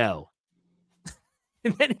 No.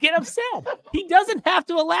 And then get upset. He doesn't have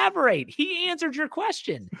to elaborate. He answered your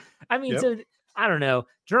question. I mean, so I don't know.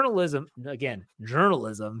 Journalism,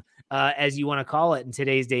 as you want to call it in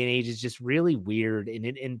today's day and age, is just really weird.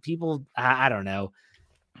 And people, I don't know.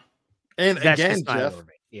 And that's again, Jeff,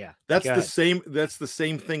 that's the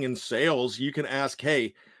same thing in sales. You can ask,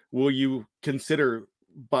 hey, will you consider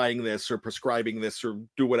buying this or prescribing this or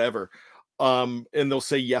do whatever? And they'll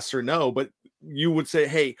say yes or no. But you would say,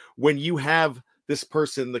 hey, when you have this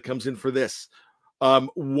person that comes in for this,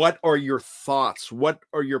 what are your thoughts? What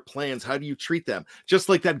are your plans? How do you treat them? Just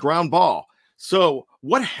like that ground ball. So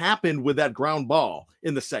what happened with that ground ball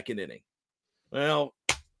in the second inning? Well,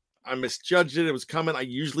 I misjudged it. It was coming. I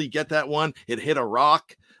usually get that one. It hit a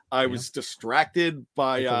rock. I was distracted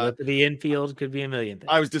by the infield. Could be a million things.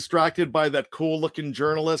 I was distracted by that cool looking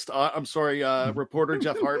journalist. Reporter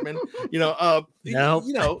Jeff Hartman.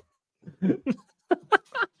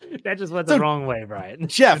 That just went the wrong way, Brian.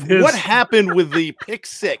 Jeff, what happened with the pick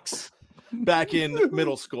six back in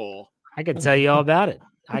middle school? I can tell you all about it.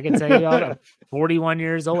 I can tell you all about it. 41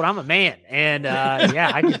 years old. I'm a man. And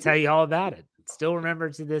I can tell you all about it. Still remember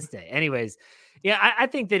to this day. Anyways, I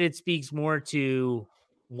think that it speaks more to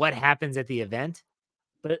what happens at the event.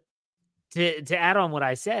 But to add on what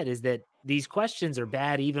I said is that these questions are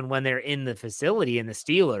bad even when they're in the facility in the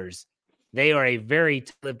Steelers. They are a very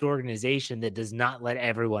tight-lipped organization that does not let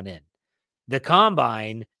everyone in. The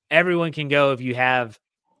combine, everyone can go if you have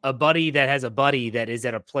a buddy that has a buddy that is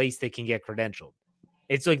at a place that can get credentialed.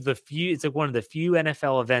 It's like one of the few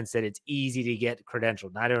NFL events that it's easy to get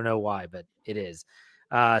credentialed. And I don't know why, but it is.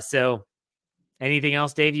 So anything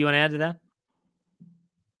else, Dave, you want to add to that?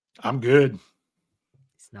 I'm good.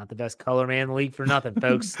 He's not the best color man in the league for nothing,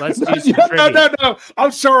 folks. Let's do some trivia. No.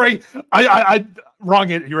 I'm sorry. I wrong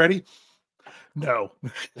it. You ready? No.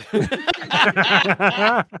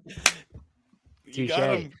 Touche.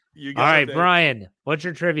 All right, Brian, what's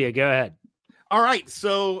your trivia? Go ahead. All right.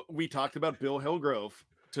 So we talked about Bill Hillgrove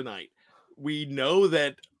tonight. We know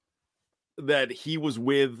that he was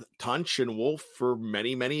with Tunch and Wolf for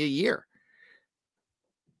many, many a year.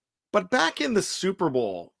 But back in the Super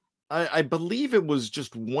Bowl, I believe it was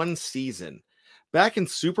just one season. Back in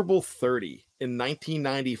Super Bowl 30 in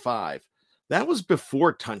 1995, that was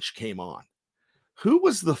before Tunch came on. Who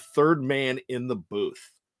was the third man in the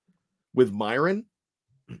booth with Myron?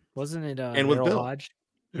 Wasn't it and with Bill Hodge?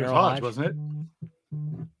 It was Hodge, wasn't it?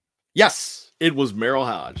 Yes, it was Merrill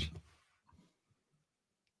Hodge.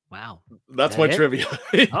 Wow, that's my trivia.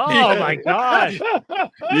 Oh my gosh,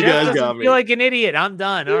 you guys got me. Feel like an idiot. I'm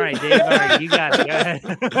done. All right, Dave. All right, you got it. Go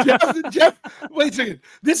ahead. Jeff, wait a second.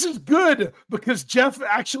 This is good because Jeff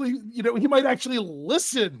actually, he might actually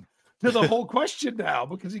listen to the whole question now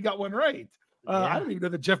because he got one right. I don't even know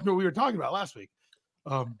that Jeff knew what we were talking about last week.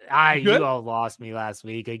 You all lost me last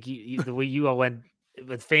week. Like the way you all went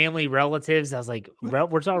with family relatives. I was like,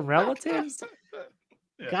 we're talking relatives?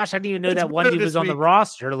 Gosh, I didn't even know that one dude was on the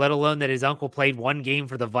roster, let alone that his uncle played one game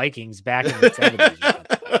for the Vikings back in the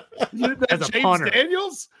 70s. As a James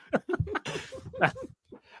Daniels?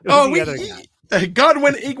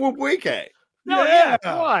 Godwin Igwebuike. No, yeah,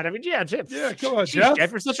 come on. I mean, Jeff. Yeah, come on, Jeff.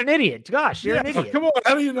 Jeff, you're such an idiot. Gosh, you're an idiot. Come on,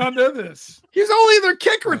 how do you not know this? He's only their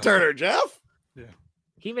kick returner, Jeff. Yeah.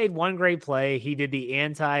 He made one great play. He did the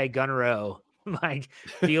anti-Gunnerow, like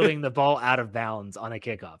fielding the ball out of bounds on a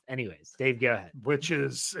kickoff. Anyways, Dave, go ahead. Which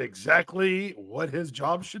is exactly what his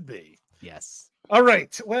job should be. Yes. All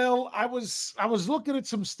right. Well, I was looking at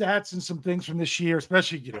some stats and some things from this year,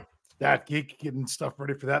 especially, Stat Geek, getting stuff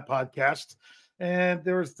ready for that podcast. And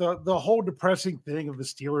there was the whole depressing thing of the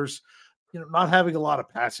Steelers, not having a lot of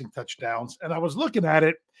passing touchdowns. And I was looking at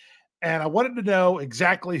it, and I wanted to know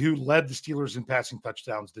exactly who led the Steelers in passing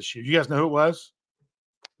touchdowns this year. You guys know who it was?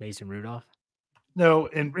 Mason Rudolph? No,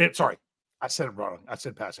 sorry, I said it wrong. I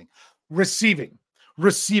said passing. Receiving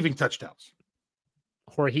touchdowns.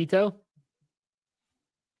 Jorgito?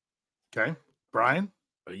 Okay. Brian?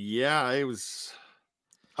 Yeah, I was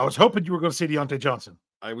hoping you were going to say Deontay Johnson.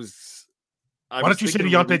 Why don't you say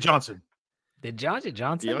Deontay Johnson? Did Deontay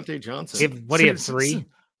Johnson? Deontay Johnson. What do you have, 3?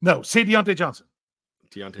 No, say Deontay Johnson.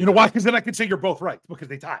 You know why? Because then I could say you're both right because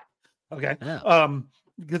they tied. Okay. Oh.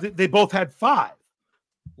 Because they both had 5.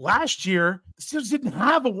 Last year, the Steelers didn't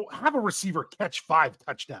have a receiver catch 5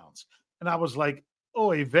 touchdowns. And I was like,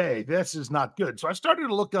 oy vey, this is not good. So I started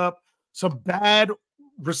to look up some bad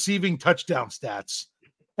receiving touchdown stats,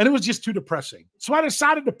 and it was just too depressing. So I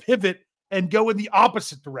decided to pivot and go in the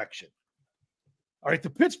opposite direction. All right,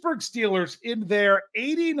 the Pittsburgh Steelers in their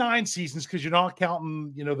 89 seasons, because you're not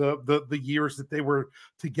counting, the years that they were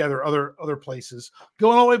together, other places,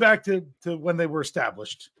 going all the way back to when they were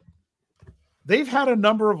established. They've had a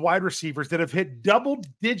number of wide receivers that have hit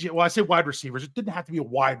double-digit. Well, I say wide receivers. It didn't have to be a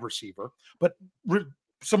wide receiver, but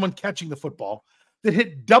someone catching the football that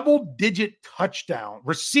hit double-digit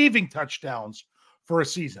receiving touchdowns for a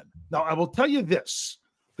season. Now, I will tell you this.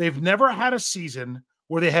 They've never had a season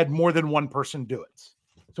where they had more than one person do it.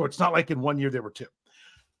 So it's not like in one year there were 2.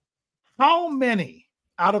 How many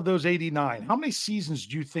out of those 89, how many seasons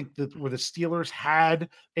do you think that where the Steelers had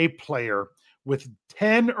a player with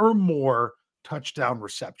 10 or more touchdown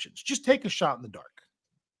receptions? Just take a shot in the dark.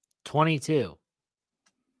 22.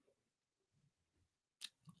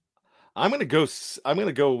 I'm going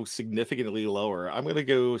to go significantly lower. I'm going to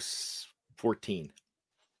go 14.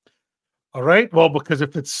 All right. Well, because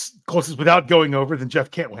if it's closest without going over, then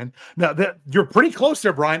Jeff can't win. Now you're pretty close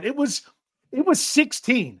there, Brian. It was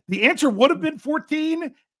 16. The answer would have been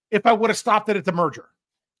 14 if I would have stopped it at the merger,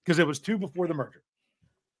 because it was 2 before the merger.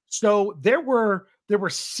 So there were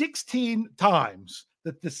 16 times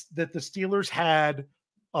that the Steelers had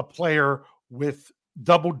a player with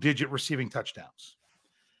double-digit receiving touchdowns.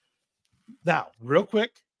 Now, real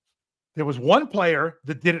quick, there was one player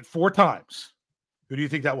that did it 4 times. Who do you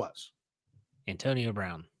think that was? Antonio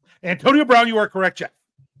Brown. Antonio Brown, you are correct, Jeff.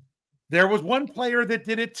 There was one player that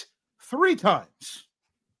did it 3 times.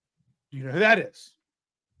 Do you know who that is?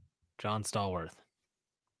 John Stallworth.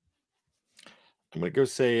 I'm going to go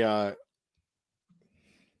say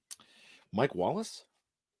Mike Wallace.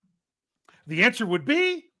 The answer would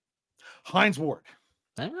be Hines Ward.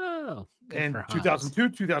 Oh, in 2002,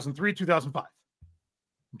 2003, 2005.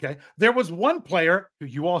 Okay. There was one player who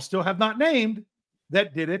you all still have not named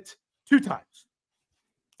that did it 2 times.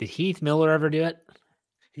 Did Heath Miller ever do it?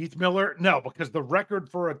 Heath Miller? No, because the record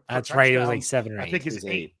for a That's right. It was like 7 or 8. I think it's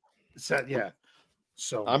 8. Yeah.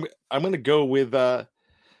 So I'm going to go with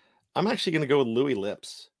I'm actually going to go with Louis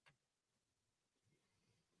Lips.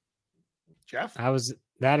 Jeff? I was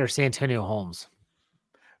that or Santonio Holmes.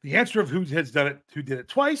 The answer of who did it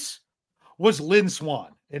twice was Lynn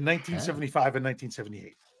Swann in 1975 and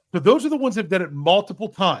 1978. So those are the ones that have done it multiple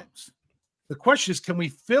times. The question is, can we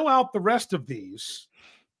fill out the rest of these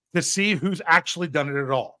to see who's actually done it at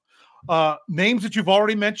all? Names that you've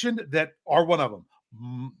already mentioned that are one of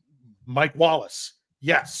them. Mike Wallace,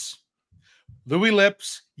 yes. Louis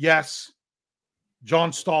Lips, yes.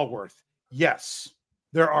 John Stallworth, yes.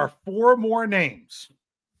 There are 4 more names.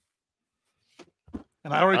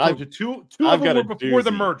 And I already told you two of them were before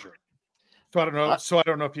the merger. So I don't know. I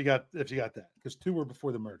don't know if you got that, because 2 were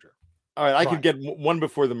before the merger. All right, I could get one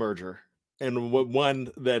before the merger and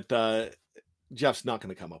one that Jeff's not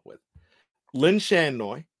going to come up with. Lynn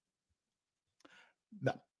Shannoy.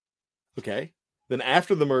 No. Okay. Then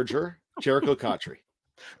after the merger, Jericho Cotchery.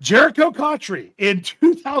 Jericho Cotchery in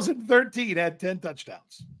 2013 had 10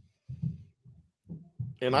 touchdowns.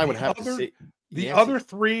 And I would have to say The other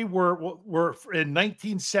three were in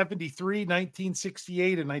 1973,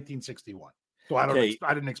 1968, and 1961. So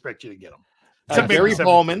I didn't expect you to get them. Gary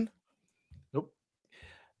Ballman. Nope.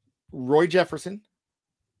 Roy Jefferson.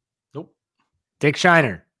 Nope. Dick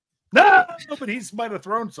Shiner. No, but he might have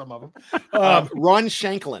thrown some of them. Ron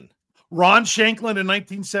Shanklin. Ron Shanklin in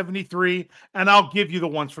 1973, and I'll give you the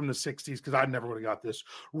ones from the 60s because I never would have got this.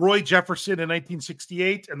 Roy Jefferson in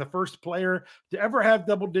 1968, and the first player to ever have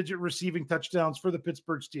double-digit receiving touchdowns for the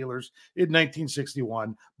Pittsburgh Steelers in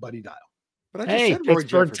 1961, Buddy Dial. But hey,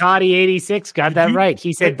 Pittsburgh Toddy 86 got that right.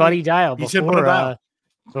 He said Buddy Dial before.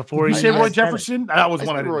 Before you said Roy Jefferson, that was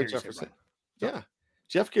one I didn't Roy hear Jefferson. Yeah,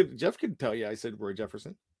 Jeff could tell you. I said Roy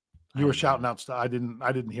Jefferson. You were shouting out stuff. I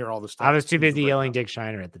didn't hear all the stuff. I was too busy yelling Dick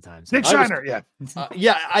Shiner at the time. So. Dick Shiner,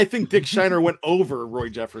 yeah. I think Dick Shiner went over Roy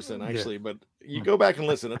Jefferson, actually, but you go back and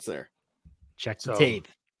listen, it's there. Check the tape.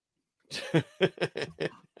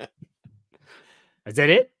 Is that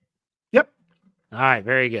it? Yep. All right,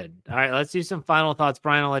 very good. All right, let's do some final thoughts.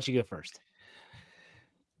 Brian, I'll let you go first.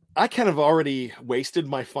 I kind of already wasted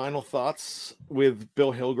my final thoughts with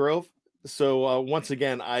Bill Hillgrove. So once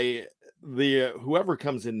again, whoever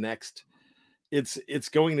comes in next, it's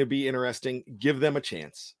going to be interesting. Give them a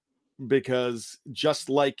chance, because just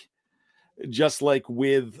like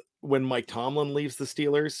with when Mike Tomlin leaves the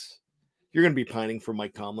Steelers, you're going to be pining for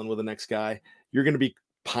Mike Tomlin with the next guy. You're going to be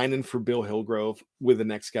pining for Bill Hillgrove with the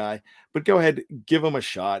next guy, but go ahead, give him a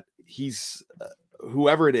shot. He's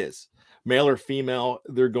whoever it is, male or female,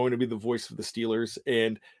 they're going to be the voice of the Steelers,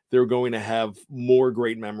 and they're going to have more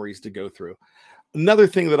great memories to go through. Another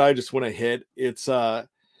thing that I just want to hit, it's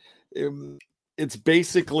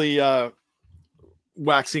basically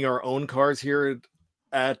waxing our own cars here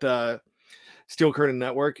at Steel Curtain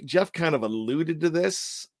Network. Jeff kind of alluded to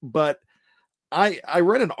this, but I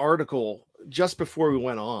read an article just before we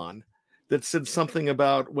went on that said something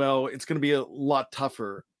about, well, it's going to be a lot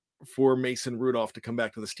tougher for Mason Rudolph to come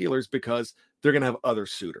back to the Steelers because they're going to have other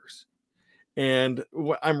suitors. And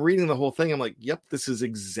I'm reading the whole thing. I'm like, yep, this is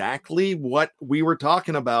exactly what we were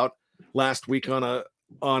talking about last week on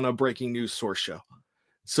a breaking news source show.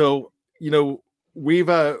 So, we've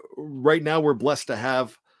right now we're blessed to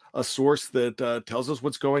have a source that tells us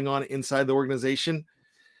what's going on inside the organization.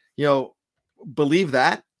 Believe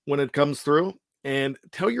that when it comes through, and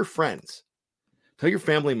tell your friends, tell your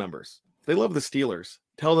family members. If they love the Steelers,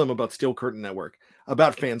 tell them about Steel Curtain Network,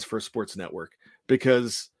 about Fans First Sports Network,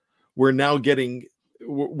 because we're now getting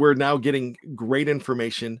great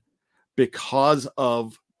information because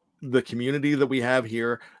of the community that we have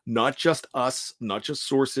here, not just us, not just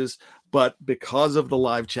sources, but because of the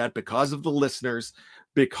live chat, because of the listeners,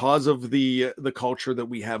 because of the culture that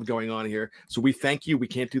we have going on here. So we thank you. We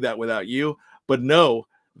can't do that without you, but know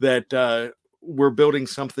that we're building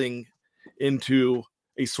something into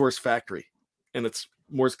a source factory, and it's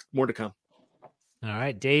more to come. All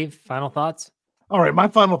right, Dave, final thoughts? All right, my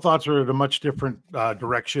final thoughts are in a much different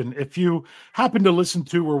direction. If you happen to listen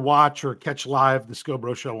to or watch or catch live the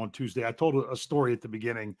Scobro Show on Tuesday, I told a story at the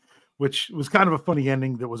beginning, which was kind of a funny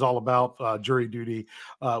ending that was all about jury duty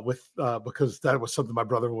because that was something my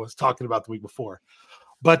brother was talking about the week before.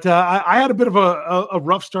 But I had a bit of a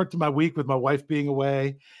rough start to my week with my wife being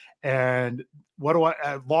away. And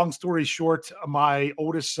long story short, my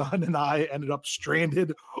oldest son and I ended up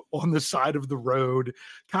stranded on the side of the road,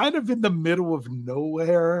 kind of in the middle of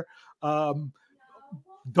nowhere,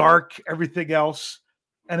 dark, everything else.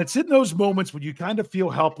 And it's in those moments when you kind of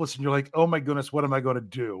feel helpless and you're like, oh my goodness, what am I going to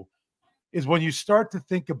do? Is when you start to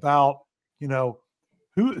think about,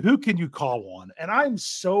 who can you call on? And I'm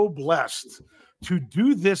so blessed to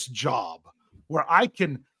do this job where I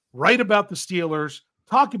can write about the Steelers,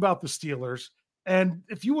 talk about the Steelers. And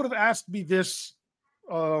if you would have asked me this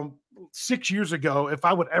 6 years ago, if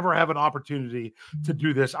I would ever have an opportunity to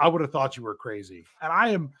do this, I would have thought you were crazy.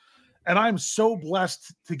 And I'm so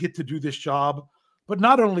blessed to get to do this job. But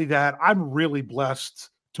not only that, I'm really blessed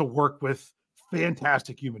to work with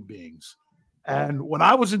fantastic human beings. And when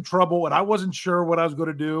I was in trouble and I wasn't sure what I was going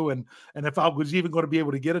to do, and if I was even going to be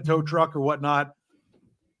able to get a tow truck or whatnot,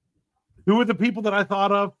 who were the people that I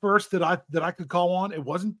thought of first that I could call on? It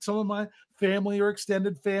wasn't some of my family or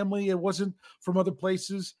extended family. It wasn't from other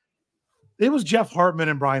places. It was Jeff Hartman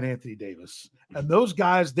and Brian Anthony Davis. And those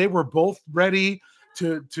guys, they were both ready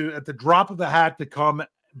to at the drop of the hat to come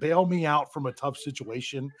bail me out from a tough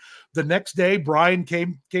situation. The next day, Brian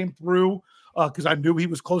came through because I knew he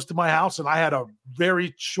was close to my house, and I had a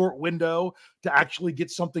very short window to actually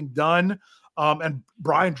get something done. And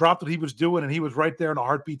Brian dropped what he was doing, and he was right there in a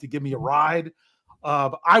heartbeat to give me a ride.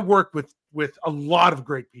 I work with a lot of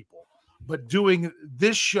great people, but doing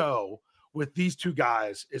this show with these two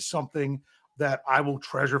guys is something that I will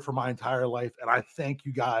treasure for my entire life. And I thank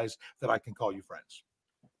you guys that I can call you friends.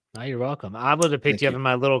 Oh, you're welcome. I would have picked you up in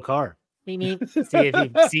my little car. See if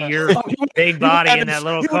you see your big body in that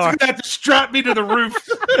little car. You're gonna have to strap me to the roof.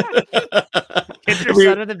 Get your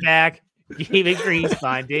son in the back. Keep it grease.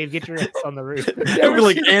 Fine, Dave. Get your ass on the roof. We're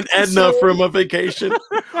like Aunt Edna from a vacation.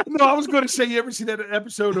 No, I was going to say, you ever see that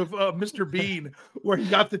episode of Mr. Bean where he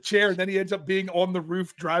got the chair and then he ends up being on the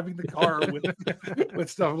roof driving the car with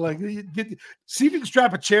stuff like, see if you can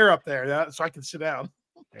strap a chair up there so I can sit down.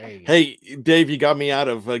 Hey, Dave, you got me out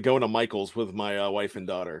of going to Michael's with my wife and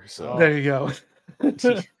daughter. So there you go.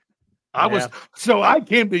 I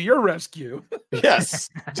came to your rescue. Yes.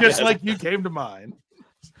 Just like you came to mine.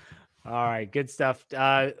 All right, good stuff.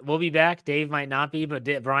 We'll be back. Dave might not be, but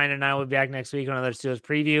Brian and I will be back next week on another Steelers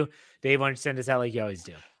preview. Dave, why don't you send us out like you always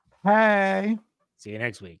do? Hey. See you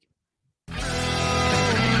next week.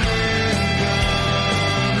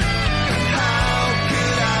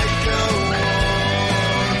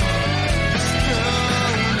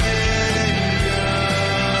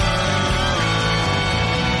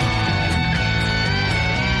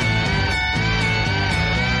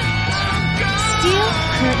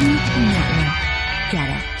 Curtain Network. Get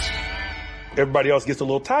it. Everybody else gets a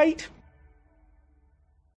little tight.